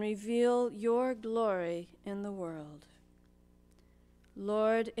love, and reveal your glory in the world.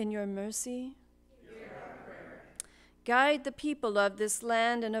 Lord, in your mercy, guide the people of this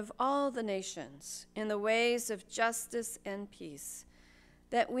land and of all the nations in the ways of justice and peace,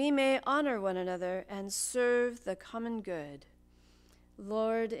 that we may honor one another and serve the common good.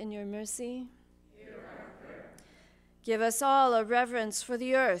 Lord, in your mercy, give us all a reverence for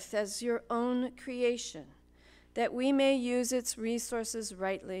the earth as your own creation, that we may use its resources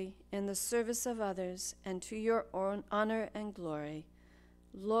rightly in the service of others and to your own honor and glory.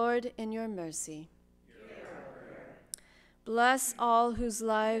 Lord, in your mercy, bless all whose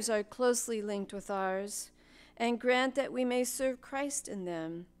lives are closely linked with ours, and grant that we may serve Christ in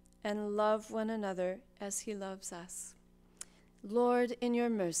them and love one another as he loves us. Lord, in your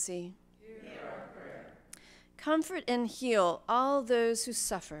mercy, comfort and heal all those who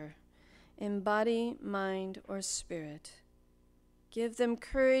suffer in body, mind, or spirit. Give them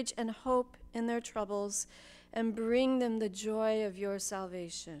courage and hope in their troubles, and bring them the joy of your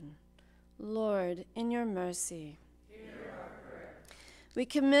salvation. Lord, in your mercy, we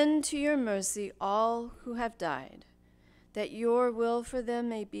commend to your mercy all who have died, that your will for them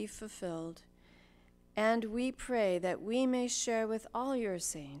may be fulfilled. And we pray that we may share with all your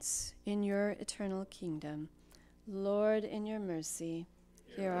saints in your eternal kingdom. Lord, in your mercy,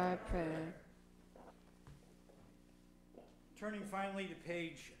 hear our prayer. Turning finally to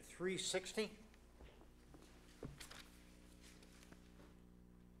page 360.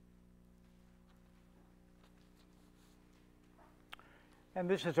 And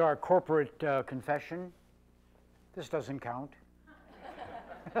this is our corporate confession. This doesn't count.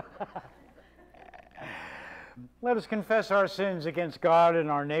 Let us confess our sins against God and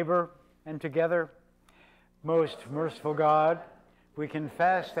our neighbor, and together, most merciful God, we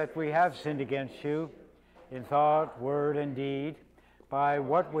confess that we have sinned against you in thought, word, and deed, by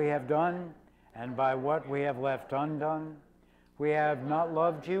what we have done and by what we have left undone. We have not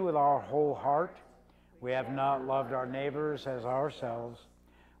loved you with our whole heart. We have not loved our neighbors as ourselves.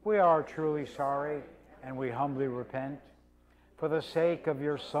 We are truly sorry, and we humbly repent. For the sake of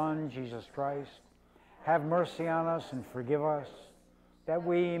your Son, Jesus Christ, have mercy on us and forgive us, that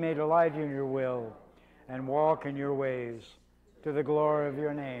we may delight in your will and walk in your ways, to the glory of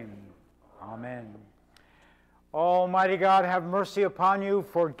your name. Amen. Almighty God, have mercy upon you,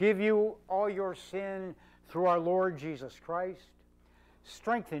 forgive you all your sin through our Lord Jesus Christ,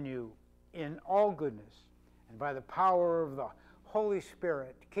 strengthen you in all goodness, and by the power of the Holy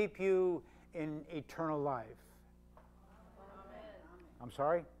Spirit, keep you in eternal life. Amen. I'm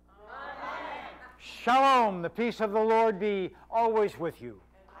sorry? Amen. Shalom, the peace of the Lord be always with you.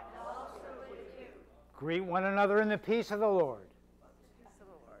 And also with you. Greet one another in the peace of the Lord. Peace of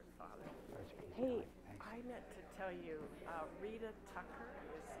the Lord, Father. Hey, I meant to tell you, Rita Tucker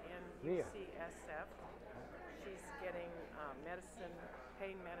is in UCSF. She's getting medicine,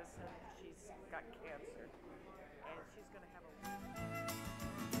 pain medicine. She's got cancer, and she's going to have a...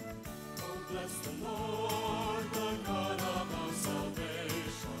 Oh, bless the Lord, the God of our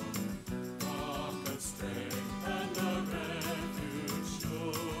salvation, rock of strength and a refuge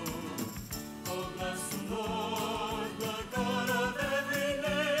sure. Oh, bless the Lord, the God of every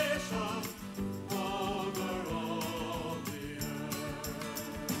nation, over all the earth.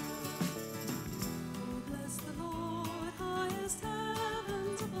 Oh, bless the Lord, highest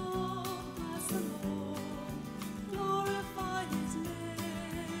heavens above. Bless the Lord, glorify his name.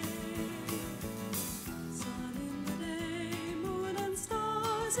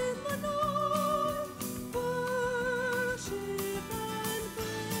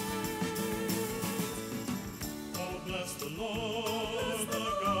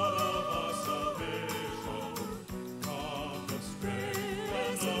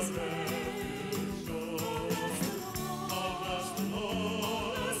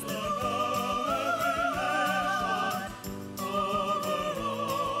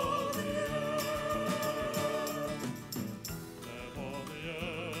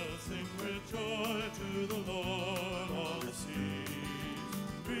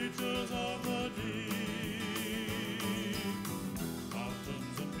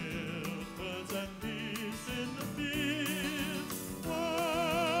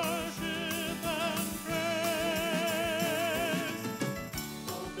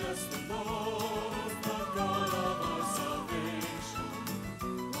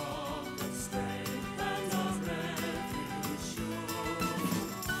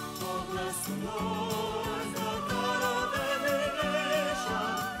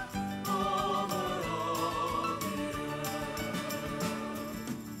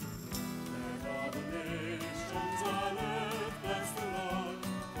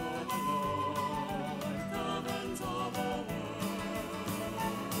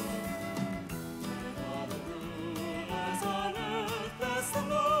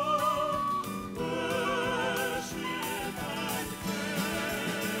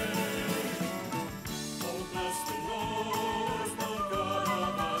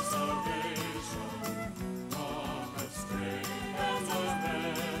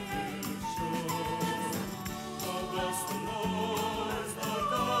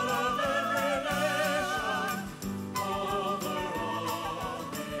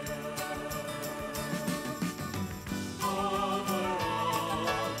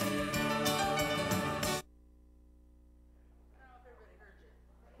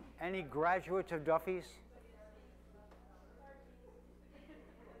 Any graduates of Duffy's?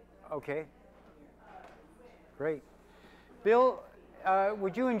 Okay. Great. Bill,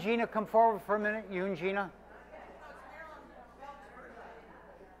 would you and Gina come forward for a minute? You and Gina?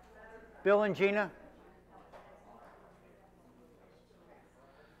 Bill and Gina?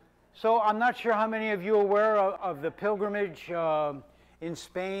 So I'm not sure how many of you are aware of the pilgrimage in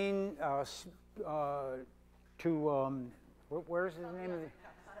Spain to, where is the name of the?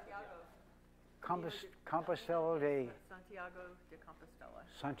 Compostela de...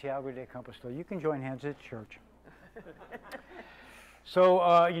 Santiago de Compostela. You can join hands at church.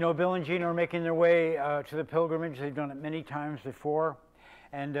 So, you know, Bill and Gina are making their way to the pilgrimage. They've done it many times before.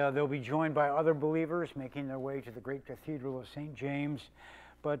 And they'll be joined by other believers making their way to the great Cathedral of St. James.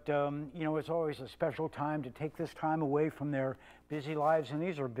 But, you know, it's always a special time to take this time away from their busy lives, and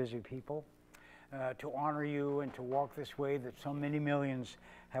these are busy people, to honor you and to walk this way that so many millions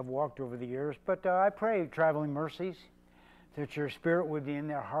have walked over the years. But I pray traveling mercies, that your spirit would be in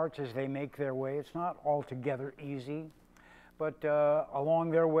their hearts as they make their way. It's not altogether easy, but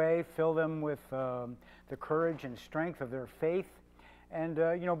along their way, fill them with the courage and strength of their faith, and,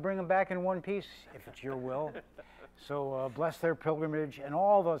 you know, bring them back in one piece, if it's your will. So bless their pilgrimage and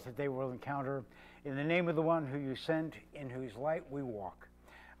all those that they will encounter. In the name of the one who you sent, in whose light we walk.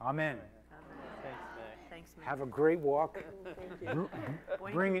 Amen. Thanks, man. Have a great walk.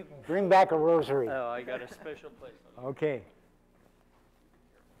 Bring back a rosary. Oh, I got a special place. Okay.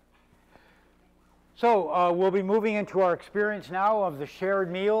 So we'll be moving into our experience now of the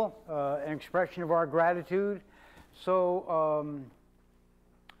shared meal, an expression of our gratitude. So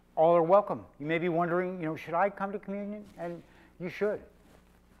all are welcome. You may be wondering, you know, should I come to communion? And you should.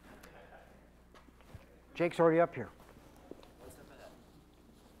 Jake's already up here.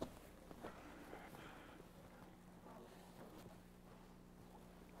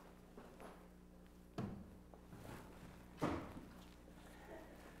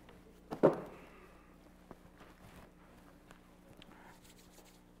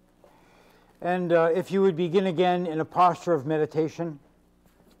 And if you would begin again in a posture of meditation.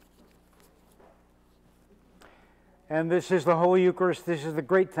 And this is the Holy Eucharist, this is the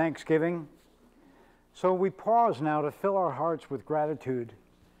great Thanksgiving. So we pause now to fill our hearts with gratitude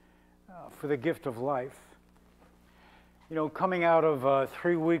for the gift of life. You know, coming out of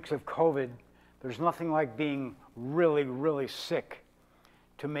 3 weeks of COVID, there's nothing like being really, really sick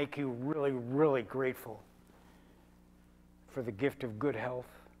to make you really, really grateful for the gift of good health.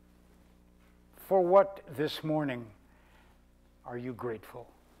 For what this morning are you grateful?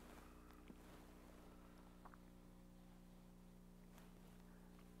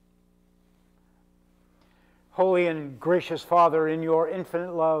 Holy and gracious Father, in your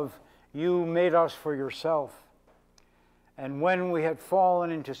infinite love, you made us for yourself. And when we had fallen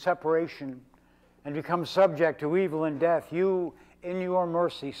into separation and become subject to evil and death, you, in your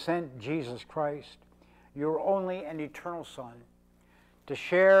mercy, sent Jesus Christ, your only and eternal Son, to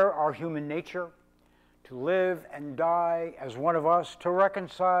share our human nature, to live and die as one of us, to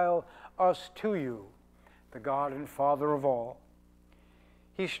reconcile us to you, the God and Father of all.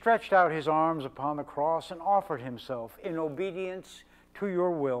 He stretched out his arms upon the cross and offered himself in obedience to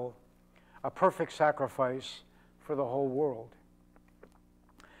your will, a perfect sacrifice for the whole world.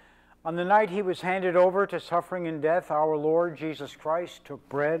 On the night he was handed over to suffering and death, our Lord Jesus Christ took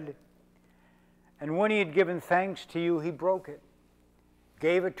bread, and when he had given thanks to you, he broke it,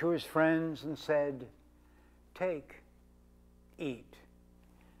 gave it to his friends, and said, "Take, eat.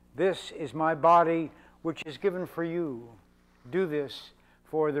 This is my body, which is given for you. Do this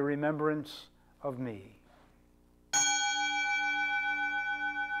for the remembrance of me."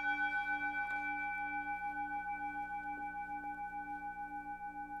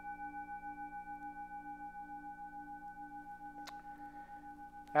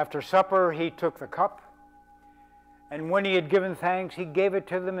 After supper, he took the cup, and when he had given thanks, he gave it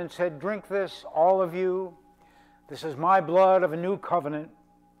to them and said, "Drink this, all of you. This is my blood of a new covenant,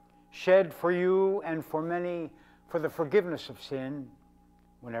 shed for you and for many for the forgiveness of sin.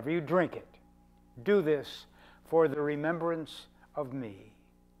 Whenever you drink it, do this for the remembrance of me."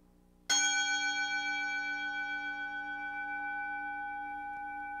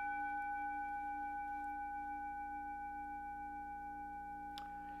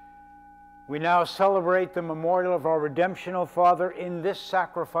 We now celebrate the memorial of our redemption, O Father, in this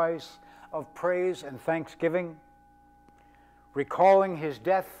sacrifice of praise and thanksgiving. Recalling his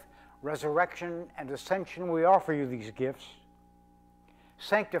death, resurrection, and ascension, we offer you these gifts.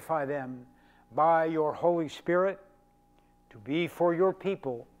 Sanctify them by your Holy Spirit to be for your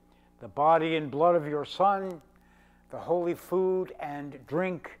people the body and blood of your Son, the holy food and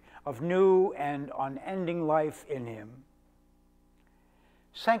drink of new and unending life in him.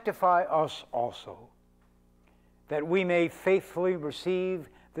 Sanctify us also, that we may faithfully receive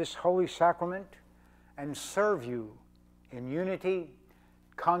this holy sacrament and serve you in unity,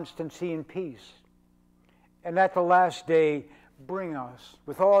 constancy, and peace. And at the last day, bring us,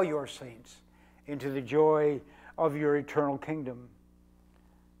 with all your saints, into the joy of your eternal kingdom.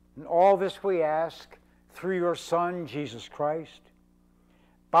 And all this we ask through your Son, Jesus Christ,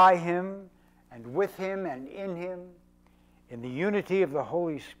 by him and with him and in him, in the unity of the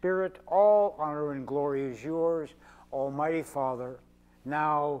Holy Spirit. All honor and glory is yours, Almighty Father,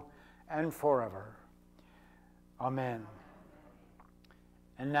 now and forever. Amen.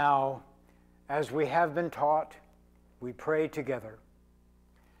 And now, as we have been taught, we pray together.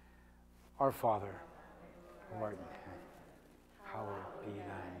 Our Father, who art in heaven, hallowed be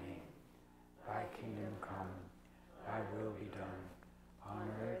thy name. Thy kingdom come, thy will be done, on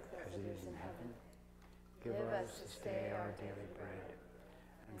earth as it is in heaven. Give us this day our daily bread,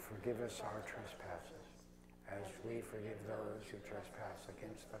 and forgive us our trespasses, as we forgive those who trespass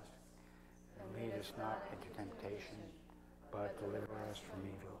against us. And lead us not into temptation, but deliver us from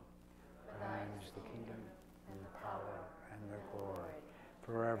evil. For thine is the kingdom, and the power, and the glory,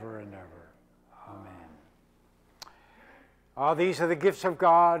 forever and ever. Amen. These are the gifts of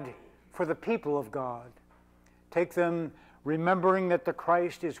God for the people of God. Take them remembering that the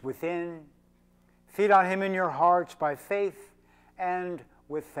Christ is within. Feed on him in your hearts by faith and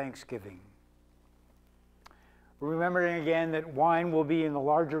with thanksgiving. Remembering again that wine will be in the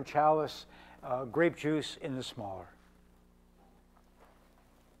larger chalice, grape juice in the smaller.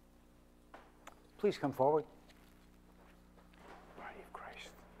 Please come forward. Body of Christ,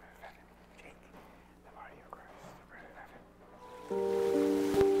 the bread of heaven. Jake, the body of Christ, the bread of heaven.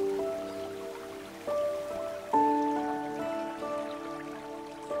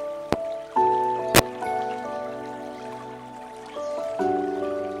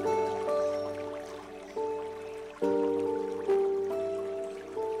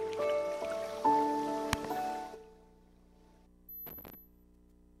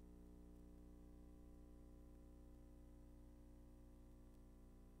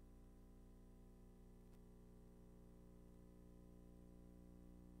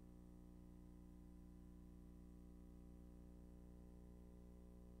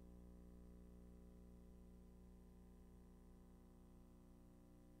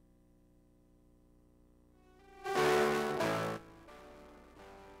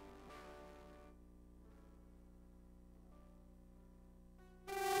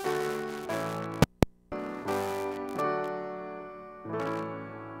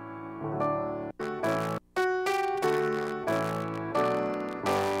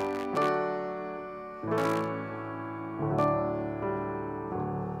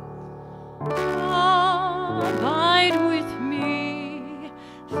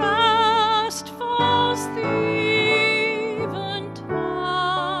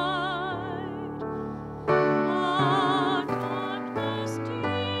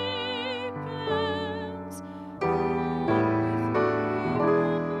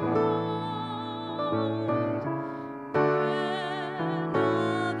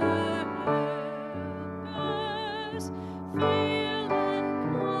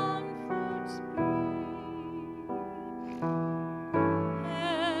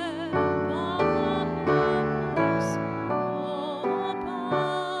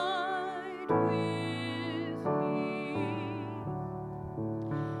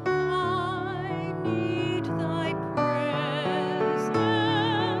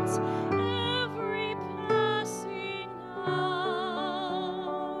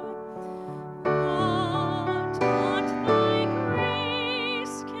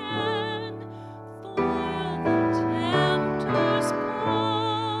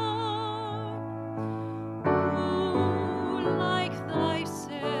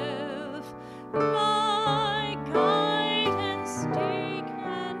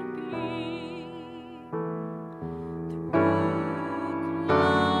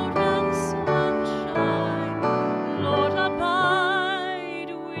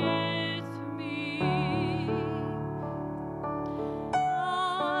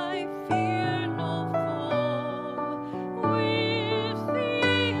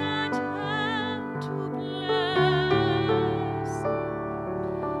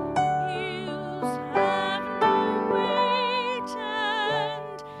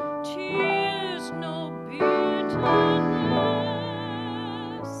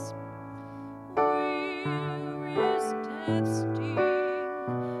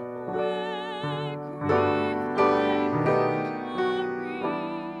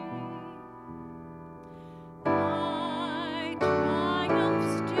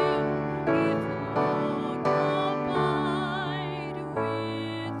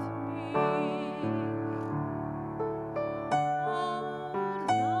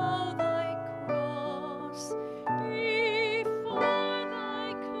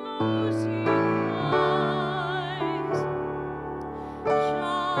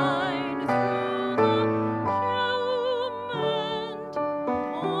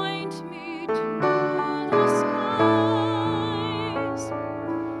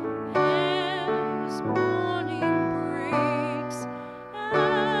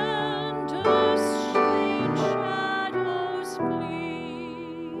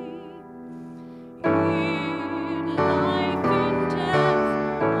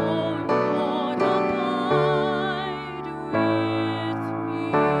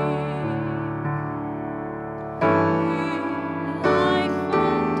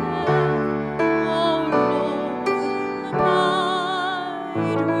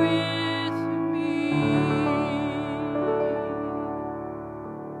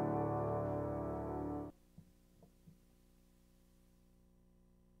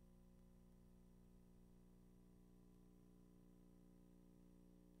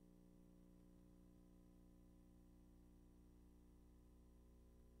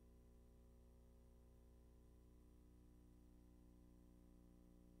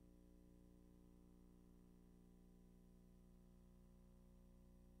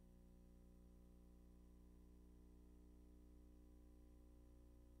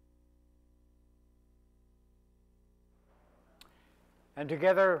 And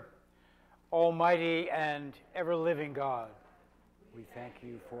together, Almighty and ever-living God, we thank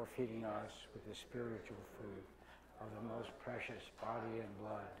you for feeding us with the spiritual food of the most precious body and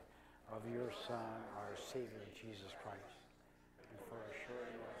blood of your Son, our Savior, Jesus Christ, and for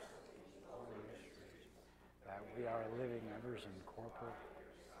assuring us all the mysteries that we are living members in corporate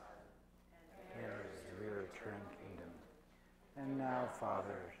in your eternal kingdom. And now,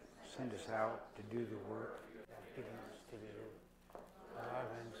 Father, send us out to do the work you've given us to do. Love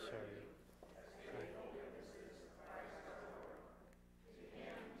and serve.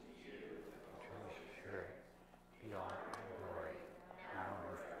 Be all glory, now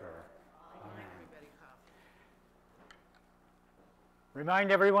and forever. Amen.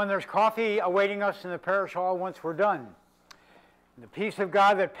 Remind everyone there's coffee awaiting us in the parish hall once we're done. And the peace of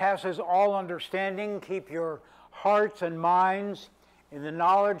God that passes all understanding, keep your hearts and minds in the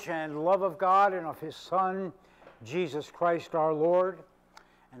knowledge and love of God and of His Son, Jesus Christ our Lord.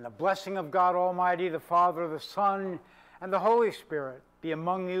 And the blessing of God Almighty, the Father, the Son, and the Holy Spirit be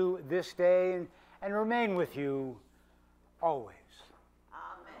among you this day and remain with you always.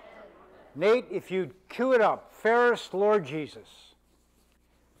 Amen. Nate, if you'd cue it up, fairest Lord Jesus.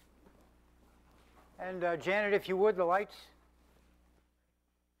 And Janet, if you would, the lights.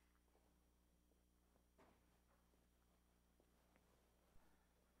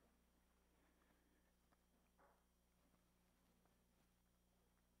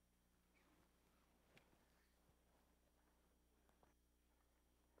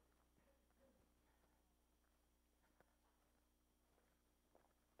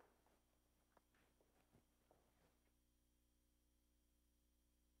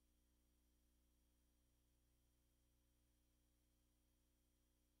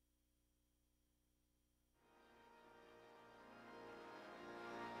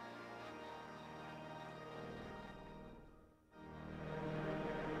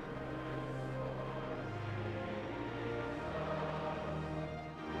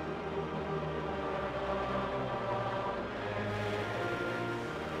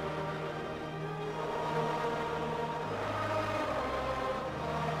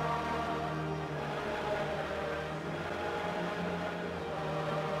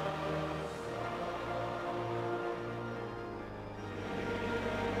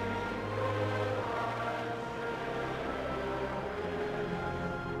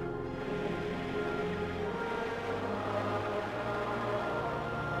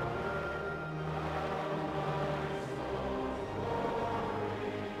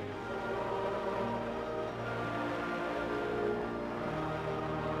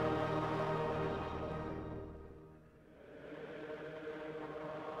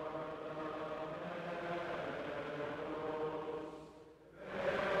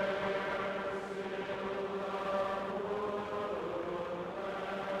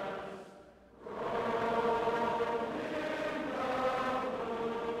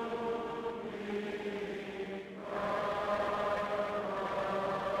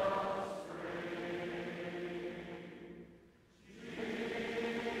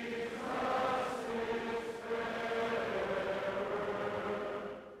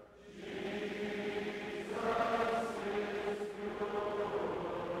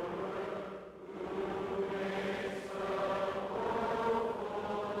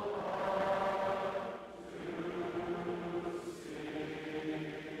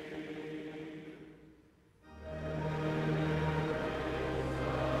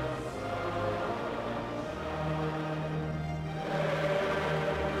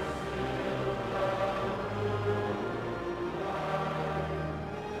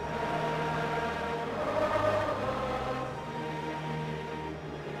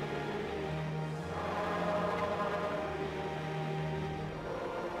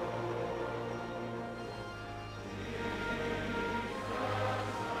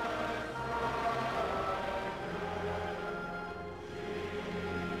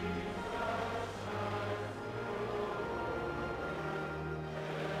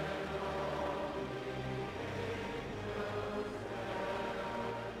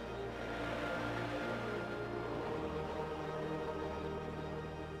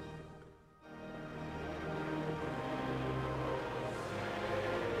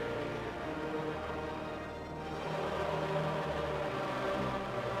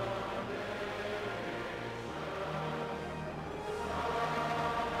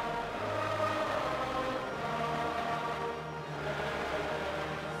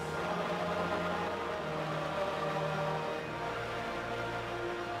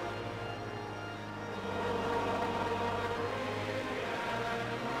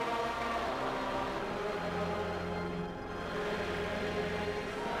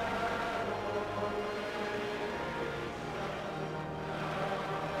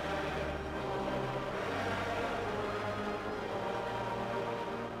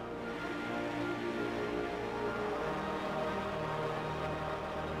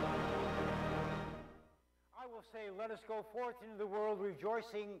 let us go forth into the world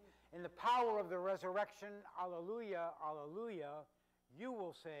rejoicing in the power of the resurrection. Alleluia, alleluia. You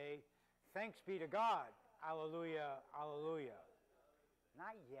will say, thanks be to God. Alleluia, alleluia.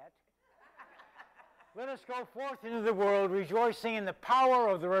 Not yet. Let us go forth into the world rejoicing in the power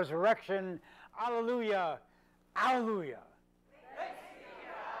of the resurrection. Alleluia, alleluia.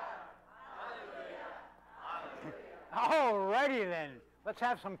 All righty then. Let's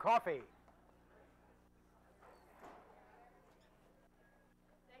have some coffee.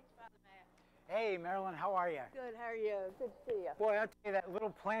 Thanks, Father Matt. Hey, Marilyn, how are you? Good, how are you? Good to see you. Boy, I'll tell you, that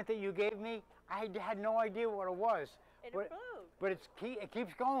little plant that you gave me, I had no idea what it was. It but, blew. But it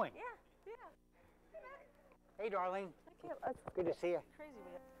keeps going. Yeah, yeah. Hey, darling. Okay, let's Good to see you. crazy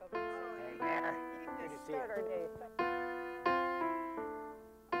we have to go. Hey, there. Good to see Start you. our day.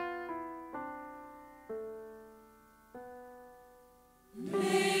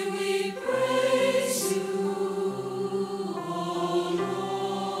 May we praise you, O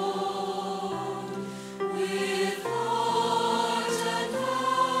Lord, with heart and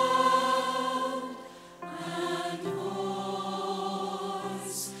hand and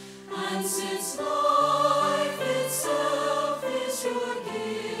voice. And since life itself is your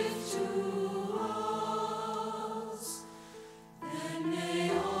gift to us, then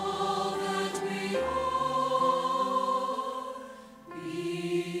may all that we are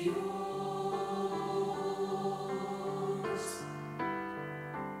be yours.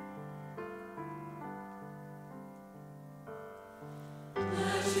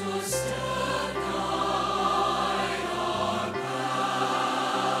 Let your step guide our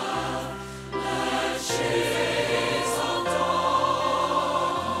path. Let shades of dawn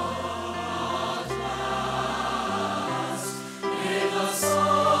not last. May the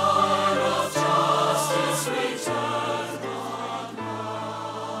sun of justice return on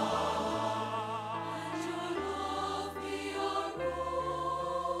high. And your love be our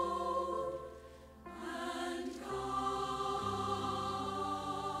road and guide.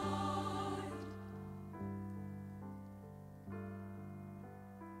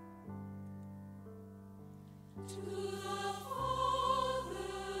 To the Father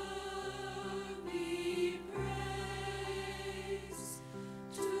be praise,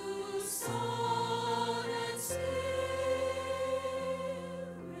 to Son and Spirit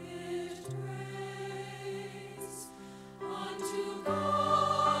praise, unto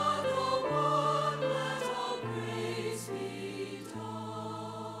God the One let all praise be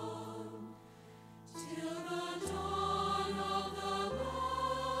done, till the dawn of the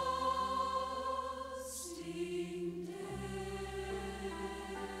lasting day.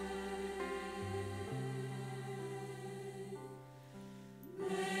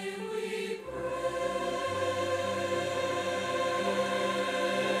 May we praise.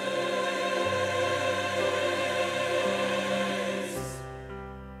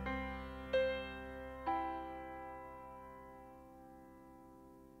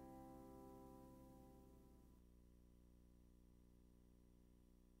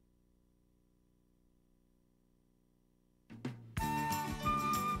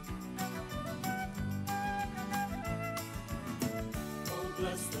 Oh,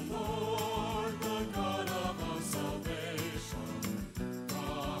 bless the Lord, the God of our salvation,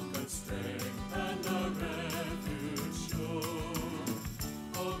 rock and strength and a refuge sure.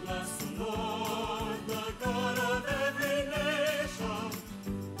 Oh, bless the Lord, the God of every nation,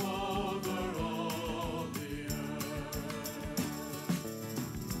 over all the earth.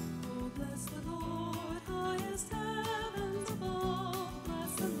 Oh, bless the Lord, highest heavens above.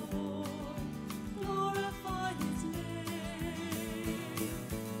 Bless the Lord, glorify His name.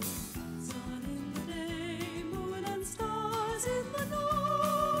 Sun in the day, moon and stars in the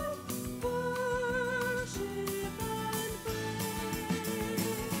night. Worship and praise.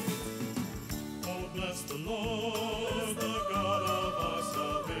 Oh, bless the Lord, the God of our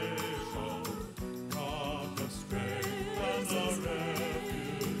salvation, rock of strength and a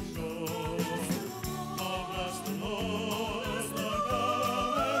refuge sure. Oh, bless the Lord, the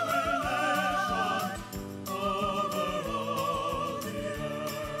God of every nation, over all the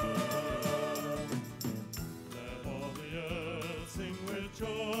earth. Let all the earth sing with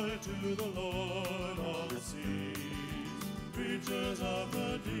joy to the Lord, all the seas, creatures of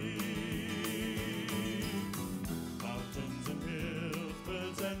the deep. Mountains and hills,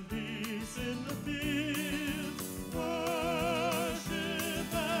 birds and beasts in the fields,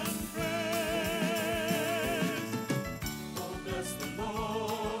 worship and praise. Oh, bless the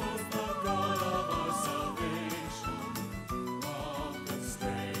Lord, the God of our salvation, rock and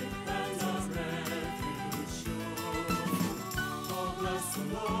strength and a refuge sure. Oh, bless the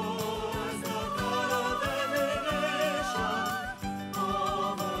Lord,